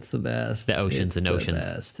get it. It's the best. The oceans and oceans.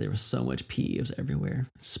 Best. There was so much pee. It was everywhere.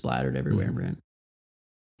 Splattered everywhere, Brent.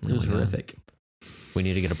 It was horrific. We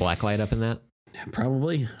need to get a black light up in that.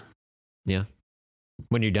 Probably. Yeah.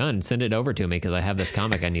 When you're done, send it over to me because I have this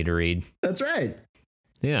comic I need to read. That's right.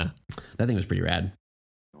 Yeah. That thing was pretty rad.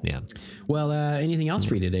 Yeah. Well, anything else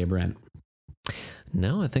for you today, Brent?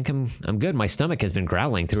 No, I think I'm good. My stomach has been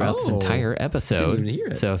growling throughout this entire episode. Didn't even hear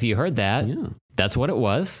it. So if you heard that, that's what it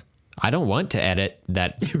was. I don't want to edit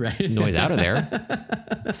that noise out of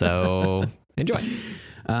there. So enjoy.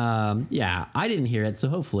 Yeah, I didn't hear it, so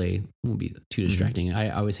hopefully it won't be too distracting.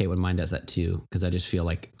 I always hate when mine does that too, because I just feel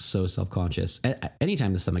like so self-conscious.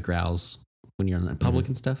 Anytime the stomach growls when you're in public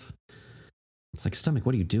and stuff, it's like, stomach,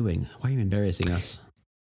 what are you doing? Why are you embarrassing us?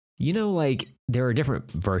 You know, like there are different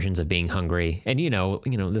versions of being hungry, and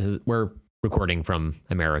we're recording from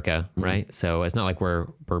America, right? So it's not like we're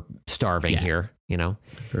starving here,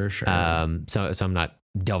 For sure. So I'm not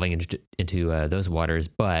delving into those waters,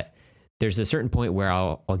 but there's a certain point where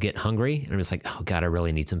I'll get hungry and I'm just like, oh God, I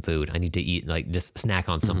really need some food. I need to eat, like just snack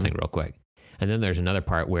on something real quick. And then there's another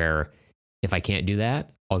part where if I can't do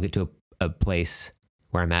that, I'll get to a place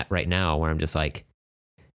where I'm at right now where I'm just like,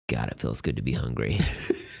 God, it feels good to be hungry.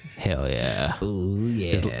 Hell yeah. Ooh,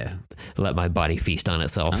 yeah. Just let my body feast on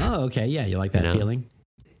itself. Oh, okay. Yeah, you like that feeling?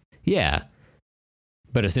 Yeah.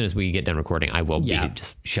 But as soon as we get done recording, I will be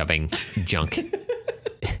just shoving junk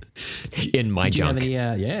in my junk. Do you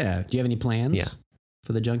have any plans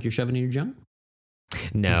for the junk you're shoving in your junk?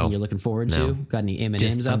 No. Anything you're looking forward to? Got any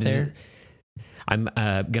M&Ms out there? I'm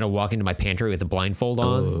going to walk into my pantry with a blindfold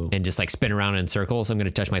on and just like spin around in circles. I'm going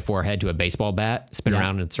to touch my forehead to a baseball bat, spin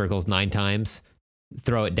around in circles 9 times,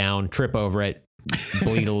 throw it down, trip over it,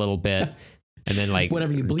 bleed a little bit, and then like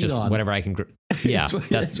whatever you bleed on, whatever I can. Yeah,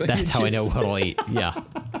 that's how I know what I'll eat. Yeah.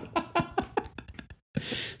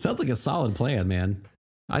 Sounds like a solid plan, man.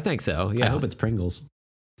 I think so. Yeah. I hope it's Pringles.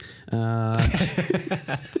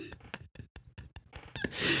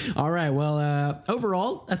 All right. Well,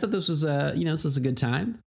 overall, I thought this was this was a good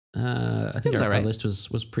time. I think our list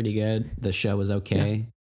was pretty good. The show was okay.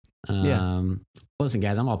 Listen,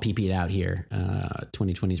 guys, I'm all PP'd out here.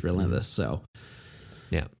 2020 is relentless. So,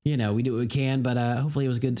 we do what we can, but hopefully it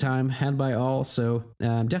was a good time had by all. So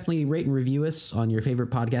definitely rate and review us on your favorite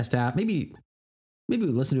podcast app. Maybe we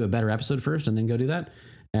listen to a better episode first and then go do that.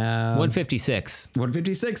 156.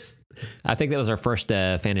 I think that was our first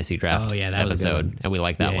fantasy draft episode, and we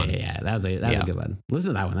like that one. Yeah, that was a good one.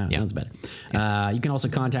 Listen to that one. That one's better. You can also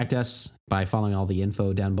contact us by following all the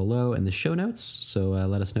info down below in the show notes. So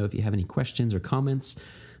let us know if you have any questions or comments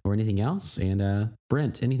or anything else. And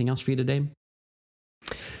Brent, anything else for you today?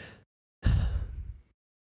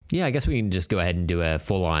 Yeah, I guess we can just go ahead and do a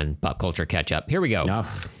full-on pop culture catch-up. Here we go.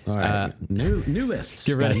 Oh, all right. New list.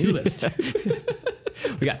 Get ready. New list.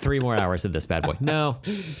 We got 3 more hours of this bad boy. No,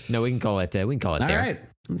 we can call it. We can call it. All there. Right.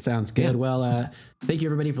 That sounds good. Yeah. Well, thank you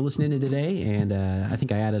everybody for listening to today. And I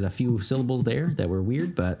think I added a few syllables there that were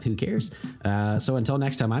weird, but who cares? So until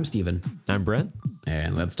next time, I'm Steven. I'm Brent.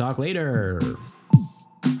 And let's talk later.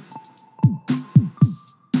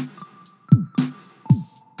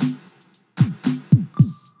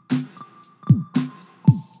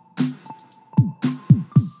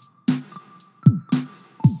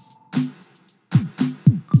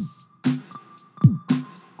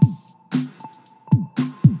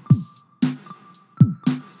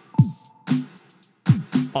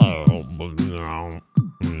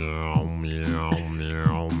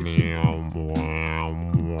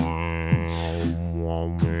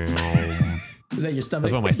 Stomach.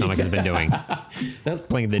 That's what my stomach has been doing. That's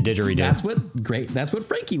playing the didgeridoo. That's what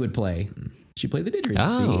Frankie would play. She played the didgeridoo.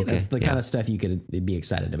 See, that's the kind of stuff you could be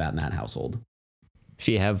excited about in that household.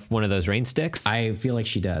 She have one of those rain sticks? I feel like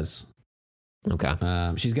she does.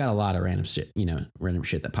 Okay. She's got a lot of random shit, random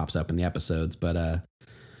shit that pops up in the episodes, but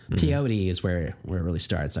peyote is where it really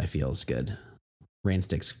starts. I feel is good. Rain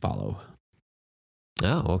sticks follow.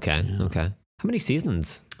 Oh, okay. Yeah. Okay. How many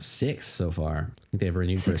seasons? 6 so far. I think they've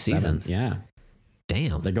renewed 6 for 7. Seasons. Yeah.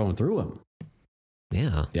 Damn. They're going through them.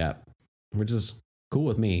 Yeah. Yeah. Which is cool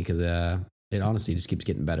with me because it honestly just keeps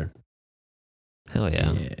getting better. Hell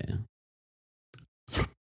yeah. Yeah.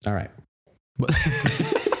 All right.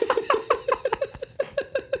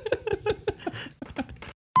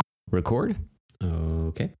 Record?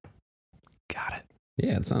 Okay. Got it.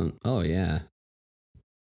 Yeah, it's on. Oh, yeah.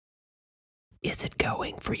 Is it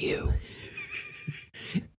going for you?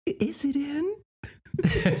 Is it in?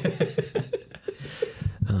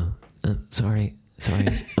 Sorry.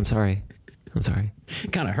 I'm sorry.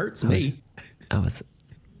 It kind of hurts me. I'm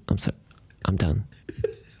sorry. I'm done.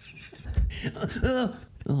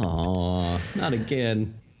 Oh, not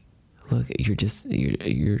again. Look,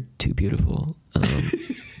 you're too beautiful.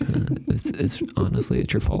 It's honestly,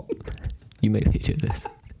 it's your fault. You made me do this.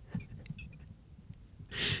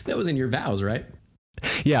 That was in your vows, right?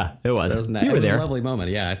 Yeah, it was. You were there. It was a lovely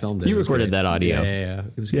moment. Yeah, I filmed it. You recorded that audio. Yeah.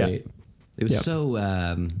 It was great. It was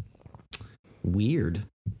so weird,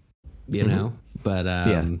 you know. But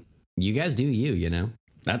you guys do you know.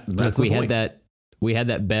 That's Look, we had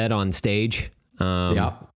that bed on stage.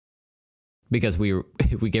 Because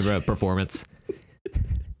we gave her a performance.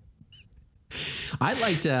 I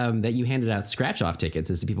liked that you handed out scratch off tickets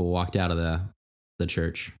as people walked out of the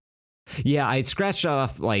church. Yeah, I scratched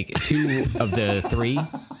off like 2 of the 3,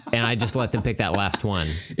 and I just let them pick that last one.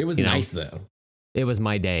 It was nice though. It was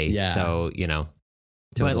my day. Yeah. So,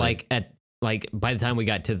 Totally. But by the time we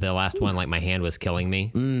got to the last one, like my hand was killing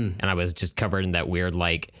me, and I was just covered in that weird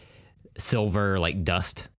like silver like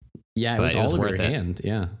dust. Yeah, it was all over your hand.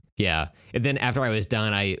 Yeah. Yeah. And then after I was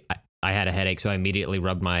done, I had a headache, so I immediately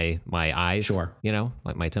rubbed my eyes. Sure.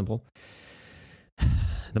 Like my temple.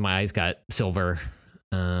 Then my eyes got silver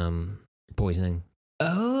poisoning.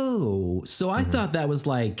 Oh, so I thought that was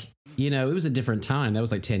like, it was a different time. That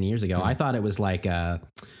was like 10 years ago. Mm-hmm. I thought it was like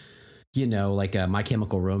like a My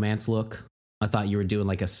Chemical Romance look. I thought you were doing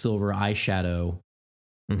like a silver eyeshadow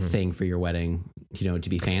thing for your wedding, to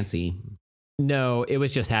be fancy. No, it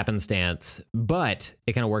was just happenstance, but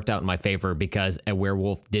it kind of worked out in my favor because a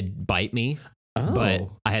werewolf did bite me. Oh. But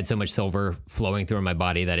I had so much silver flowing through my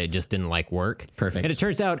body that it just didn't like work. Perfect. And it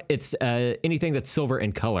turns out it's anything that's silver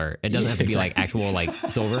in color. It doesn't have to be like actual like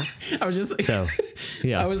silver. I was just so,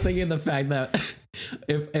 yeah. I was thinking the fact that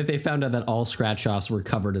if they found out that all scratch offs were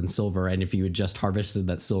covered in silver, and if you had just harvested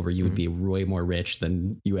that silver, you would be way more rich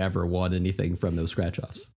than you ever won anything from those scratch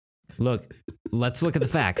offs. Look, let's look at the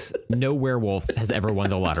facts. No werewolf has ever won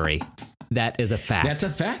the lottery. That is a fact. That's a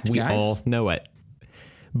fact, we guys. We all know it.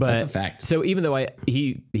 But that's a fact. So even though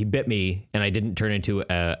he bit me and I didn't turn into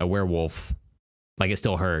a werewolf, like it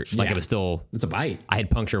still hurt. Like it was still. It's a bite. I had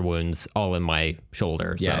puncture wounds all in my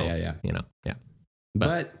shoulder. Yeah, so, yeah. Yeah.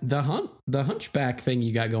 But the hunchback thing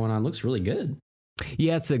you got going on looks really good.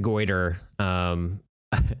 Yeah, it's a goiter. I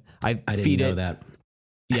didn't feed know it. that.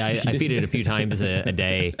 Yeah, I feed it a few times a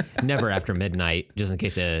day, never after midnight, just in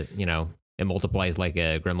case it multiplies like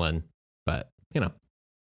a gremlin. But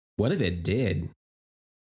what if it did?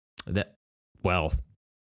 That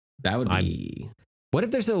would be. What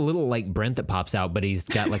if there's a little like Brent that pops out, but he's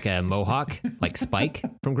got like a mohawk, like Spike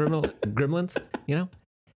from Gremlins?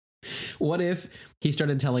 What if he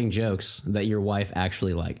started telling jokes that your wife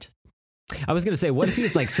actually liked? I was gonna say, what if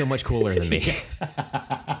he's like so much cooler than me?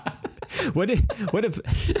 What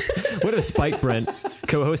if Spike Brent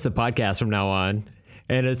co-hosts the podcast from now on,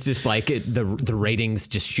 and it's just like the ratings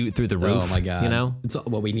just shoot through the roof? Oh my god! It's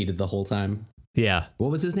what we needed the whole time. Yeah.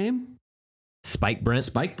 What was his name? Spike Brent.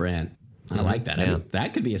 Spike Brent. I like that. Yeah. I mean,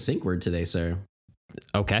 that could be a sync word today, sir.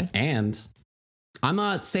 Okay. And I'm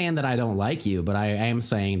not saying that I don't like you, but I am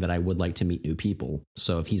saying that I would like to meet new people.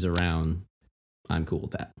 So if he's around, I'm cool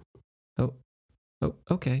with that. Oh,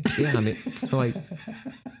 okay. Yeah, I mean, like,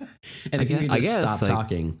 and if you could just stop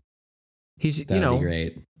talking, he's, that'd be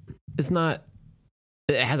great. It's not,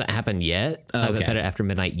 it hasn't happened yet. I haven't fed it after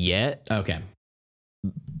midnight yet. Okay.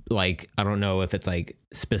 Like, I don't know if it's like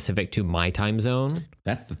specific to my time zone.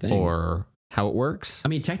 That's the thing. Or how it works. I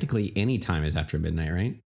mean, technically any time is after midnight,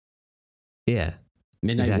 right? Yeah.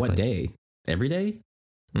 Midnight, exactly. What day? Every day?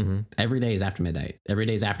 Mm-hmm. Every day is after midnight. Every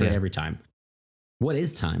day is after every time. What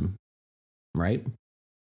is time? Right?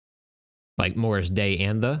 Like Morris Day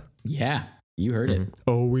and the? Yeah, you heard it.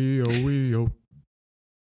 Oh.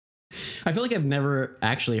 I feel like I've never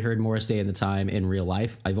actually heard Morris Day and the Time in real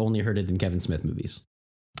life. I've only heard it in Kevin Smith movies.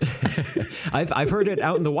 I've heard it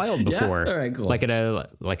out in the wild before. Yeah? All right, cool. Like at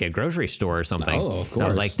a grocery store or something. Oh, of course. And I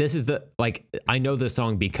was like, this is I know this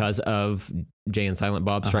song because of Jay and Silent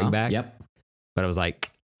Bob Strike Back. Yep. But I was like,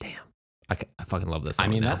 damn, I fucking love this song. I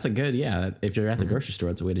mean, that's a good, if you're at the grocery store,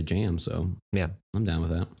 it's a way to jam. So yeah, I'm down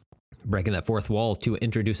with that. Breaking that fourth wall to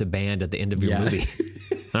introduce a band at the end of your movie.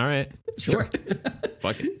 All right. Sure.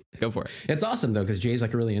 Fuck it. Go for it. It's awesome though, because Jay's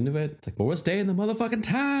like really into it. It's like, Morris Day in the motherfucking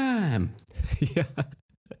Time. Yeah.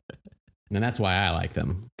 And that's why I like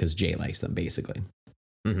them, because Jay likes them, basically.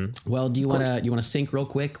 Mm-hmm. Well, do you want to sync real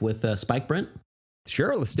quick with Spike Brent?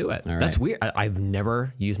 Sure, let's do it. All right. That's weird. I've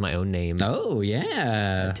never used my own name. Oh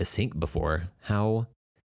yeah, to sync before. How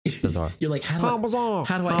bizarre! You're like, how do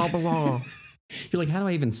I? You're like, how do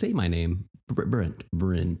I even say my name? Brent.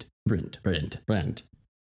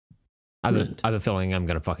 I have a feeling I'm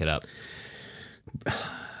gonna fuck it up.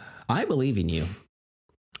 I believe in you.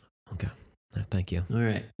 Okay. Thank you. All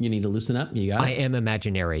right. You need to loosen up. You got it? I am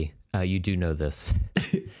imaginary. You do know this.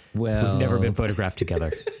 Well, we've never been photographed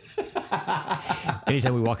together.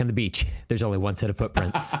 Anytime we walk on the beach, there's only one set of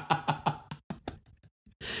footprints.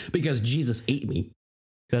 Because Jesus ate me.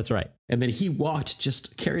 That's right. And then he walked,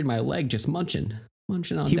 just carried my leg, just munching on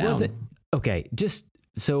down. He wasn't. Okay. Just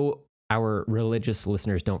so our religious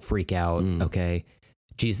listeners don't freak out. Okay.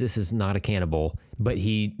 Jesus is not a cannibal, but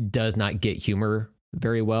he does not get humor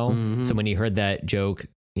very well. Mm-hmm. So when he heard that joke,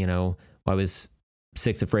 I was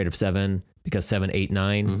 6 afraid of 7 because 7, 8,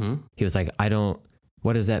 9. Mm-hmm. He was like,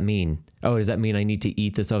 what does that mean? Oh, does that mean I need to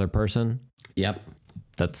eat this other person? Yep.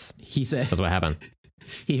 That's That's what happened.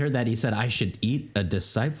 He heard that. He said, I should eat a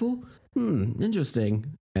disciple?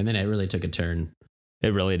 Interesting. And then it really took a turn. It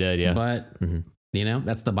really did, yeah. But,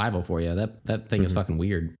 that's the Bible for you. That thing is fucking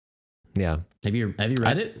weird. Yeah. Have you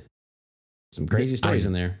read it? Some crazy stories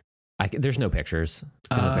in there. There's no pictures.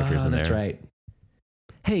 There's no pictures in there. That's right.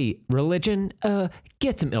 Hey, religion,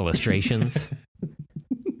 get some illustrations.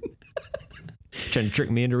 Trying to trick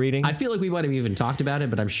me into reading? I feel like we might have even talked about it,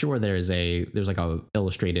 but I'm sure there's like a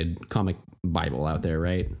illustrated comic Bible out there,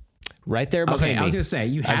 right? Right there behind me. I was going to say,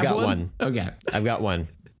 you have I've got one. Okay. I've got one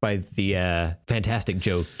by the fantastic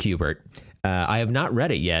Joe Kubert. I have not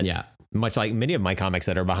read it yet. Yeah. Much like many of my comics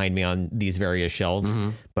that are behind me on these various shelves. Mm-hmm.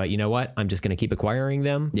 But you know what? I'm just going to keep acquiring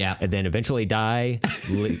them. Yeah. And then eventually die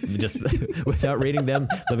just without reading them,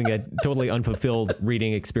 living a totally unfulfilled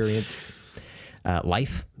reading experience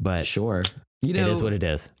life. But sure. It is what it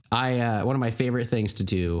is. One of my favorite things to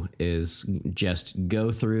do is just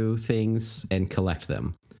go through things and collect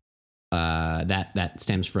them. That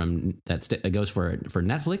stems from it goes for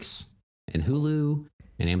Netflix and Hulu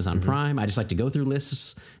and Amazon Prime. I just like to go through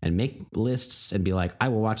lists and make lists and be like, I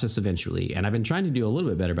will watch this eventually. And I've been trying to do a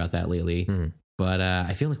little bit better about that lately, but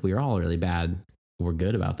I feel like we're all really bad. We're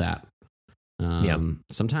good about that.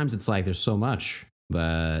 Sometimes it's like there's so much,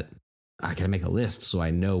 but I gotta make a list so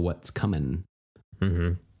I know what's coming.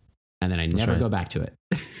 Mm-hmm. And then I never go back to it.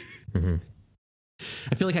 Mm-hmm.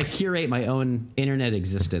 I feel like I curate my own internet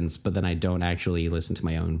existence, but then I don't actually listen to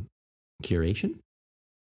my own curation.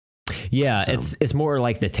 Yeah, so. It's more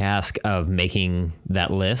like the task of making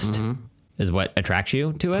that list is what attracts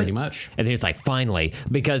you to it. Pretty much. And then it's like, finally,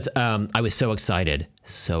 because I was so excited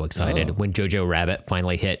when Jojo Rabbit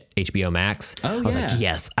finally hit HBO Max. I was like,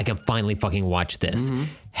 yes, I can finally fucking watch this.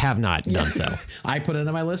 Have not done so. I put it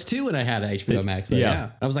on my list too when I had HBO Max. I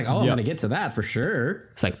was like, I'm going to get to that for sure.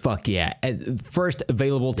 It's like, fuck yeah. At first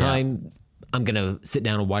available time, I'm going to sit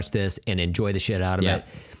down and watch this and enjoy the shit out of it.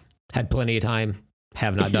 Had plenty of time.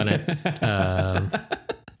 Have not done it.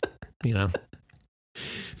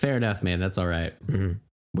 Fair enough, man. That's all right.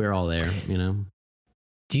 We're all there,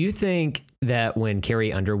 Do you think that when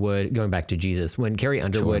Carrie Underwood, going back to Jesus, when Carrie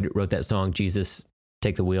Underwood wrote that song, Jesus,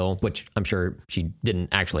 Take the Wheel, which I'm sure she didn't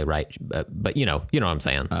actually write, but you know what I'm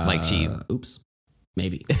saying? Like oops,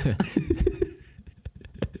 maybe.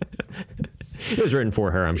 It was written for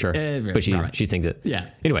her, I'm sure, but she sings it. Yeah.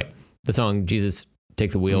 Anyway, the song Jesus,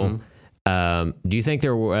 Take the Wheel. Do you think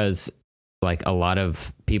there was like a lot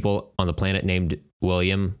of people on the planet named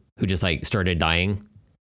William who just like started dying?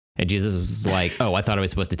 And Jesus was like, oh, I thought I was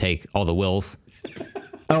supposed to take all the wills.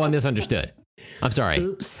 Oh, I misunderstood. I'm sorry.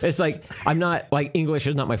 Oops. It's like, I'm not like English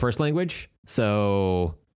is not my first language.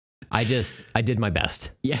 So I did my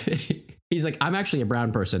best. Yeah. He's like, I'm actually a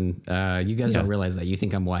brown person. You guys don't realize that. You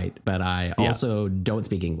think I'm white, but I also don't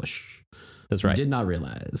speak English. That's right. Did not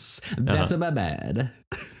realize. That's my bad.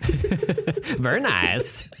 Very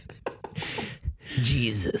nice.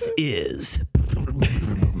 Jesus is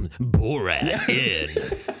Borat in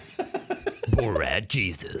Borat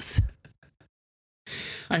Jesus.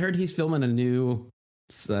 I heard he's filming a new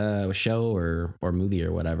show or movie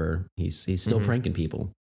or whatever. He's still pranking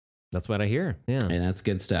people. That's what I hear. Yeah. And that's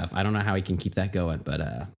good stuff. I don't know how he can keep that going, but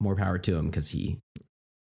more power to him because he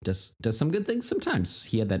does some good things sometimes.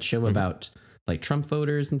 He had that show about like Trump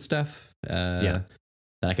voters and stuff that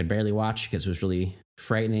I could barely watch because it was really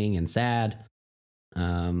frightening and sad.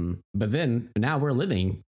 But then now we're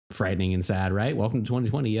living frightening and sad, right? Welcome to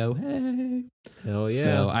 2020, yo. Hey. Hell yeah.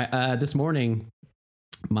 So I this morning,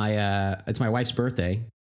 it's my wife's birthday.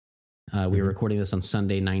 We were recording this on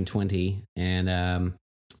Sunday, 9/20, and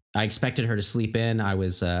I expected her to sleep in. I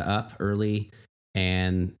was up early,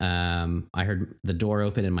 and I heard the door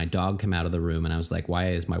open and my dog come out of the room, and I was like,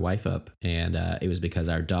 why is my wife up? And it was because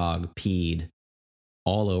our dog peed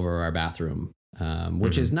all over our bathroom,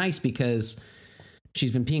 which is nice because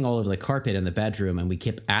she's been peeing all over the carpet in the bedroom, and we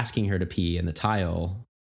kept asking her to pee in the tile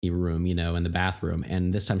room, in the bathroom.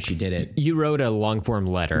 And this time she did it. You wrote a long form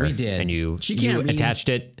letter. We did. And you read. attached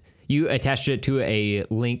it. You attached it to a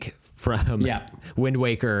link from Wind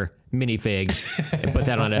Waker minifig and put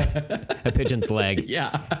that on a pigeon's leg.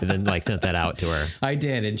 Yeah. And then like sent that out to her. I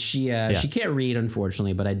did. And she can't read,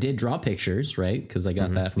 unfortunately, but I did draw pictures, right? Because I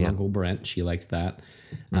got that from Uncle Brent. She likes that.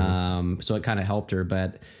 So it kind of helped her.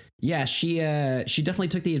 But yeah, she definitely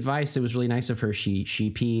took the advice. It was really nice of her. She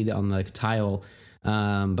peed on the tile.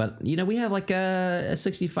 But we have like a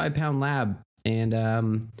 65-pound lab,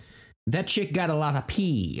 and That chick got a lot of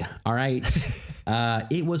pee. All right.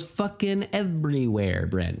 It was fucking everywhere,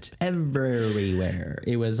 Brent. Everywhere.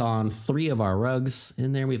 It was on 3 of our rugs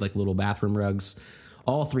in there. We have like little bathroom rugs.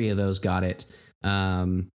 All 3 of those got it.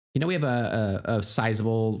 We have a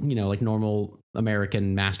sizable, like normal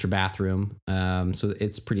American master bathroom. So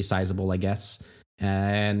it's pretty sizable, I guess.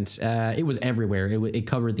 And it was everywhere. It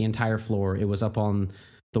covered the entire floor. It was up on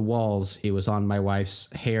the walls. It was on my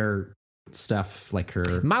wife's hair stuff, like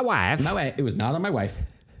her. My wife. It was not on my wife.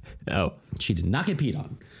 Oh, she did not get peed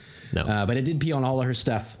on. No, but it did pee on all of her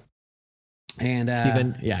stuff. And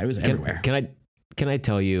Stephen, it was everywhere. Can I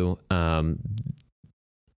tell you?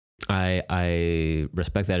 I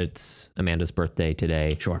respect that it's Amanda's birthday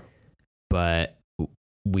today. Sure, but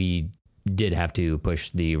we did have to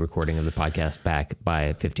push the recording of the podcast back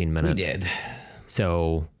by 15 minutes. We did.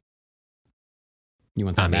 So you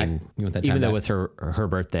want that back? You want that time even though back? it's her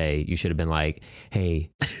birthday, you should have been like, hey,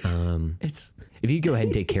 if you go ahead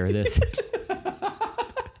and take care of this.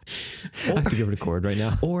 I have to go record right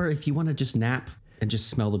now. Or if you want to just nap and just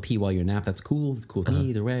smell the pee while you nap, that's cool. It's cool with me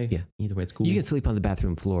either way. Yeah. Either way, it's cool. You can sleep on the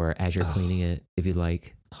bathroom floor as you're cleaning it if you'd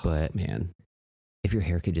like. But man, if your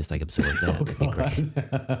hair could just like absorb that, that'd be great.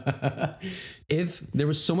 If there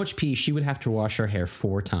was so much pee, she would have to wash her hair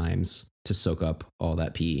 4 times to soak up all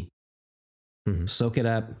that pee. Mm-hmm. Soak it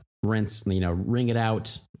up, rinse, wring it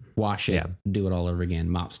out, wash it, do it all over again,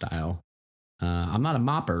 mop style. I'm not a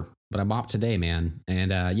mopper, but I mopped today, man.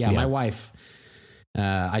 And my wife,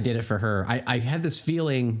 I did it for her. I had this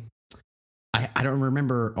feeling, I don't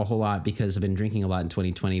remember a whole lot because I've been drinking a lot in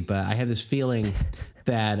 2020, but I have this feeling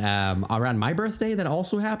that around my birthday that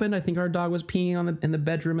also happened. I think our dog was peeing in the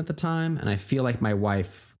bedroom at the time, and I feel like my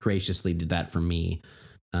wife graciously did that for me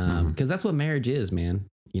because that's what marriage is, man.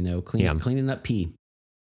 Cleaning up pee.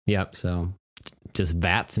 Yep. So just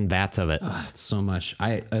vats and vats of it. It's so much.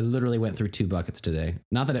 I literally went through 2 buckets today.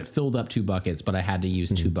 Not that it filled up 2 buckets, but I had to use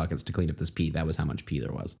 2 buckets to clean up this pee. That was how much pee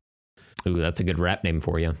there was. Ooh, that's a good rap name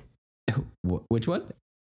for you. Which one?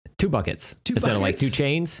 2 buckets. 2 Instead buckets? of like 2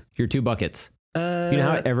 chains, you're 2 buckets. You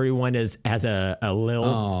know how everyone has a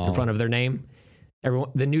lil in front of their name?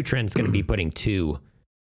 The new trend's going to be putting 2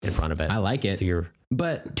 in front of it. I like it. So you're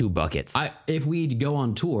 2 buckets. If we go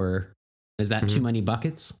on tour, is that too many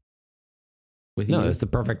buckets? With you? No, it's the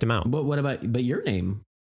perfect amount. But what about your name?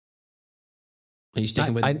 Are you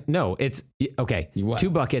sticking with? No, it's okay. 2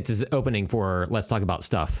 buckets is opening for Let's Talk About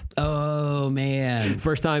Stuff. Oh man!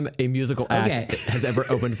 First time a musical act has ever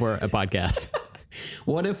opened for a podcast.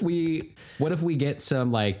 What if we get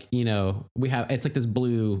some we have, it's like this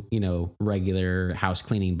blue, regular house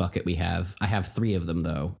cleaning bucket we have. I have 3 of them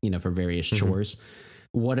though, for various chores.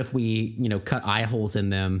 What if we, cut eye holes in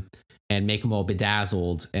them and make them all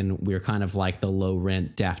bedazzled, and we're kind of like the low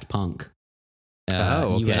rent Daft Punk. You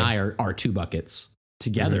and I are 2 buckets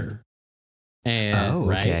together. And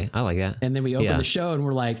okay. I like that. And then we open the show and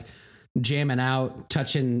we're like jamming out,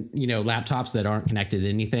 touching, laptops that aren't connected to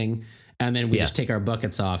anything. And then we just take our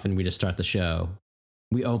buckets off and we just start the show.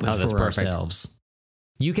 We open for ourselves.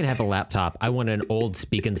 You can have a laptop. I want an old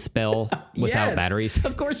Speak and Spell without batteries.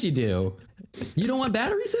 Of course you do. You don't want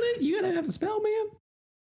batteries in it? You gotta have the spell, man.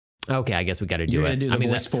 Okay, I guess we got to do You're it. Gonna do the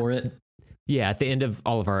voice for it. Yeah, at the end of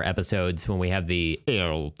all of our episodes, when we have the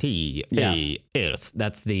LTAS,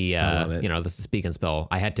 that's the that's the Speak and Spell.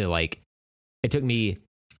 I had to it took me.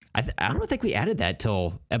 I don't think we added that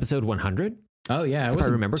till episode 100. Oh yeah, if I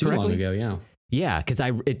remember too correctly. Long ago, yeah. Yeah, because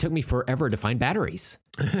it took me forever to find batteries.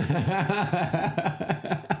 I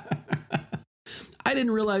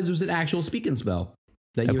didn't realize it was an actual Speak and Spell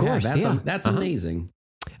that you have. That's amazing.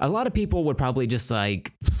 A lot of people would probably just I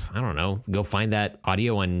don't know, go find that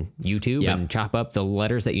audio on YouTube and chop up the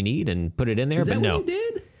letters that you need and put it in there. Is but that no, what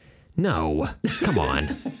you did? No, come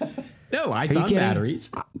on. No, I found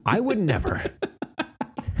batteries. I would never.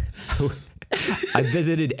 I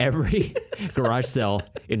visited every garage sale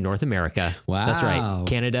in North America. Wow. That's right.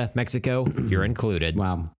 Canada, Mexico, you're included.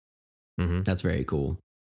 Wow. Mm-hmm. That's very cool.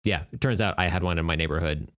 Yeah. It turns out I had one in my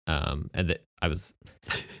neighborhood. And that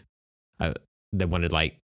they wanted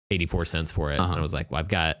 84 cents for it. And I was like, well, I've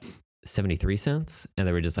got 73 cents. And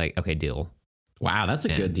they were just like, okay, deal. Wow. That's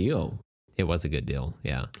a good deal. It was a good deal.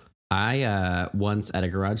 Yeah. I once at a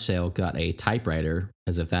garage sale got a typewriter,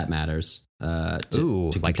 as if that matters.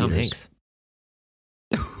 To like Tom Hanks.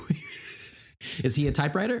 Is he a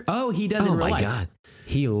typewriter? Oh, he does in real life. Oh my God.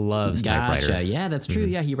 He loves typewriters. Yeah, that's true.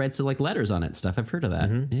 Mm-hmm. Yeah, he writes letters on it and stuff. I've heard of that.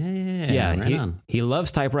 Mm-hmm. Yeah. He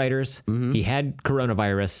loves typewriters. Mm-hmm. He had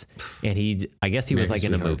coronavirus, and I guess he was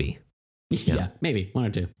in a movie. Yeah, maybe 1 or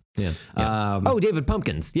 2. Yeah. David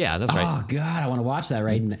Pumpkins. Yeah, that's right. Oh God, I want to watch that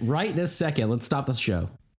right this second. Let's stop this show.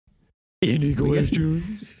 Any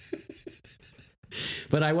questions?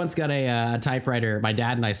 But I once got a typewriter. My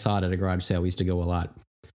dad and I saw it at a garage sale. We used to go a lot.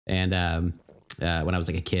 And when I was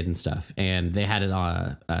like a kid and stuff. And they had it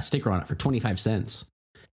on a sticker on it for 25 cents.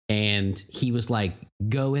 And he was like,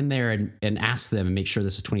 go in there and ask them and make sure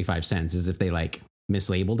this is 25 cents, as if they like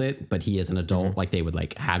mislabeled it. But he, as an adult, like they would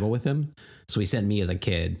like haggle with him. So he sent me as a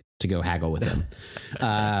kid to go haggle with him.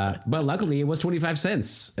 But luckily it was 25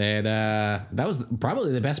 cents. And that was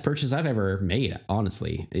probably the best purchase I've ever made,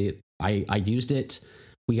 honestly. I used it.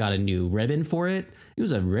 We got a new ribbon for it. It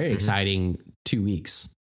was a very exciting 2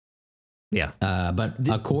 weeks. Yeah. But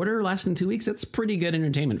a quarter lasting 2 weeks, that's pretty good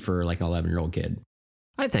entertainment for like an 11-year-old kid.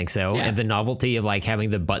 I think so. Yeah. And the novelty of like having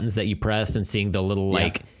the buttons that you press and seeing the little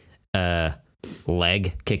like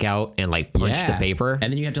leg kick out and like punch the paper.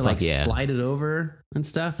 And then you have to slide it over and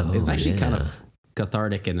stuff. It's actually kind of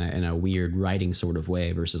cathartic in a weird writing sort of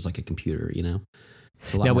way versus like a computer, you know?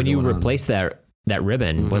 Now, when you replace that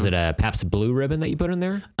ribbon, was it a Pabst Blue ribbon that you put in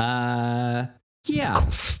there? Yeah.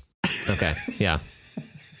 Okay. Yeah.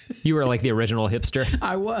 You were like the original hipster.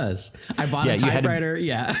 I was. I bought a typewriter.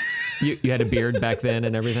 You had a beard back then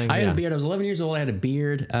and everything? I had a beard. I was 11 years old. I had a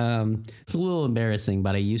beard. It's a little embarrassing,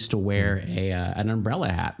 but I used to wear an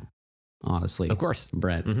umbrella hat, honestly. Of course.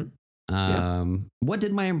 Brett. What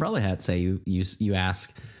did my umbrella hat say, you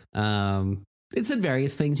ask? It said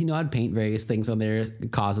various things. You know, I'd paint various things on there,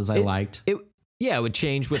 causes I liked. It would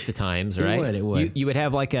change with the times, right? It would. You would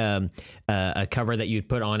have like a cover that you'd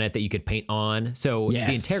put on it that you could paint on. So the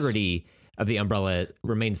integrity of the umbrella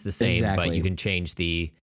remains the same, but you can change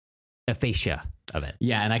the aphasia of it.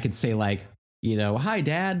 Yeah, and I could say like, you know, hi,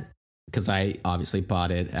 Dad, because I obviously bought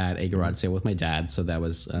it at a garage sale with my dad, so that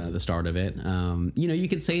was the start of it. You know, you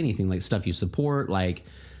could say anything like stuff you support, like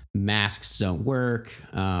masks don't work.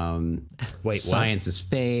 Wait, science is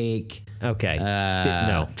fake. Okay.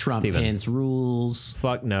 No. Trump Pence rules.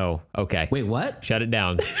 Fuck no. Okay. Wait, what? Shut it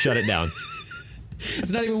down. Shut it down.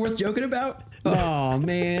 It's not even worth joking about? Oh,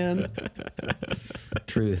 man.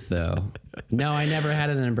 Truth, though. No, I never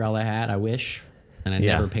had an umbrella hat. I wish. And I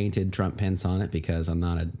never painted Trump Pence on it because I'm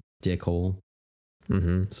not a dickhole.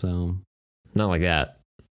 So. Not like that.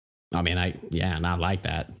 I mean, not like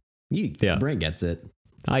that. Brent gets it.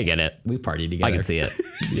 I get it. We partied together. I can see it.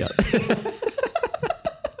 Yeah.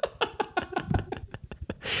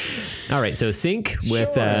 All right. So sync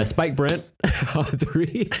with Spike Brent on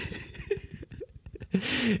 3.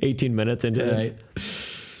 18 minutes into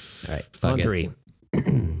this. All right. On 3.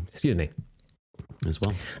 Excuse me. As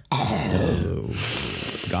well. Oh.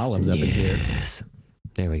 Gollum's up in here.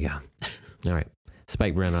 There we go. All right.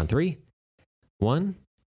 Spike Brent on 3. 1,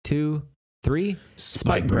 2, 3.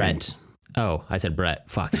 Spike Brent. Oh, I said Brett.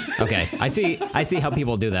 Fuck. Okay. I see how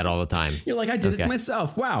people do that all the time. You're like, I did it to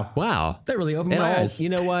myself. Wow. That really opened my eyes. You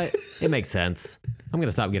know what? It makes sense. I'm going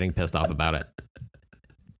to stop getting pissed off about it.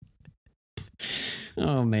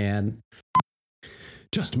 Oh, man.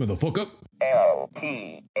 Just motherfucker.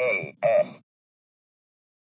 LPAS.